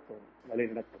நினைத்தருளும் நடத்தும், வழி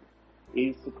நடத்தும்.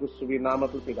 இயேசு கிறிஸ்துவின்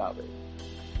நாமத்தில் பிதாவே.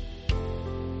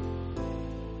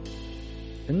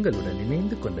 எங்களுடன்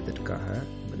இணைந்து கொண்டதற்காக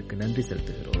உங்களுக்கு நன்றி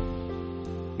செலுத்துகிறோம்.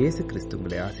 இயேசு கிறிஸ்து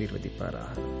உங்களை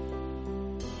ஆசீர்வதிப்பாராக.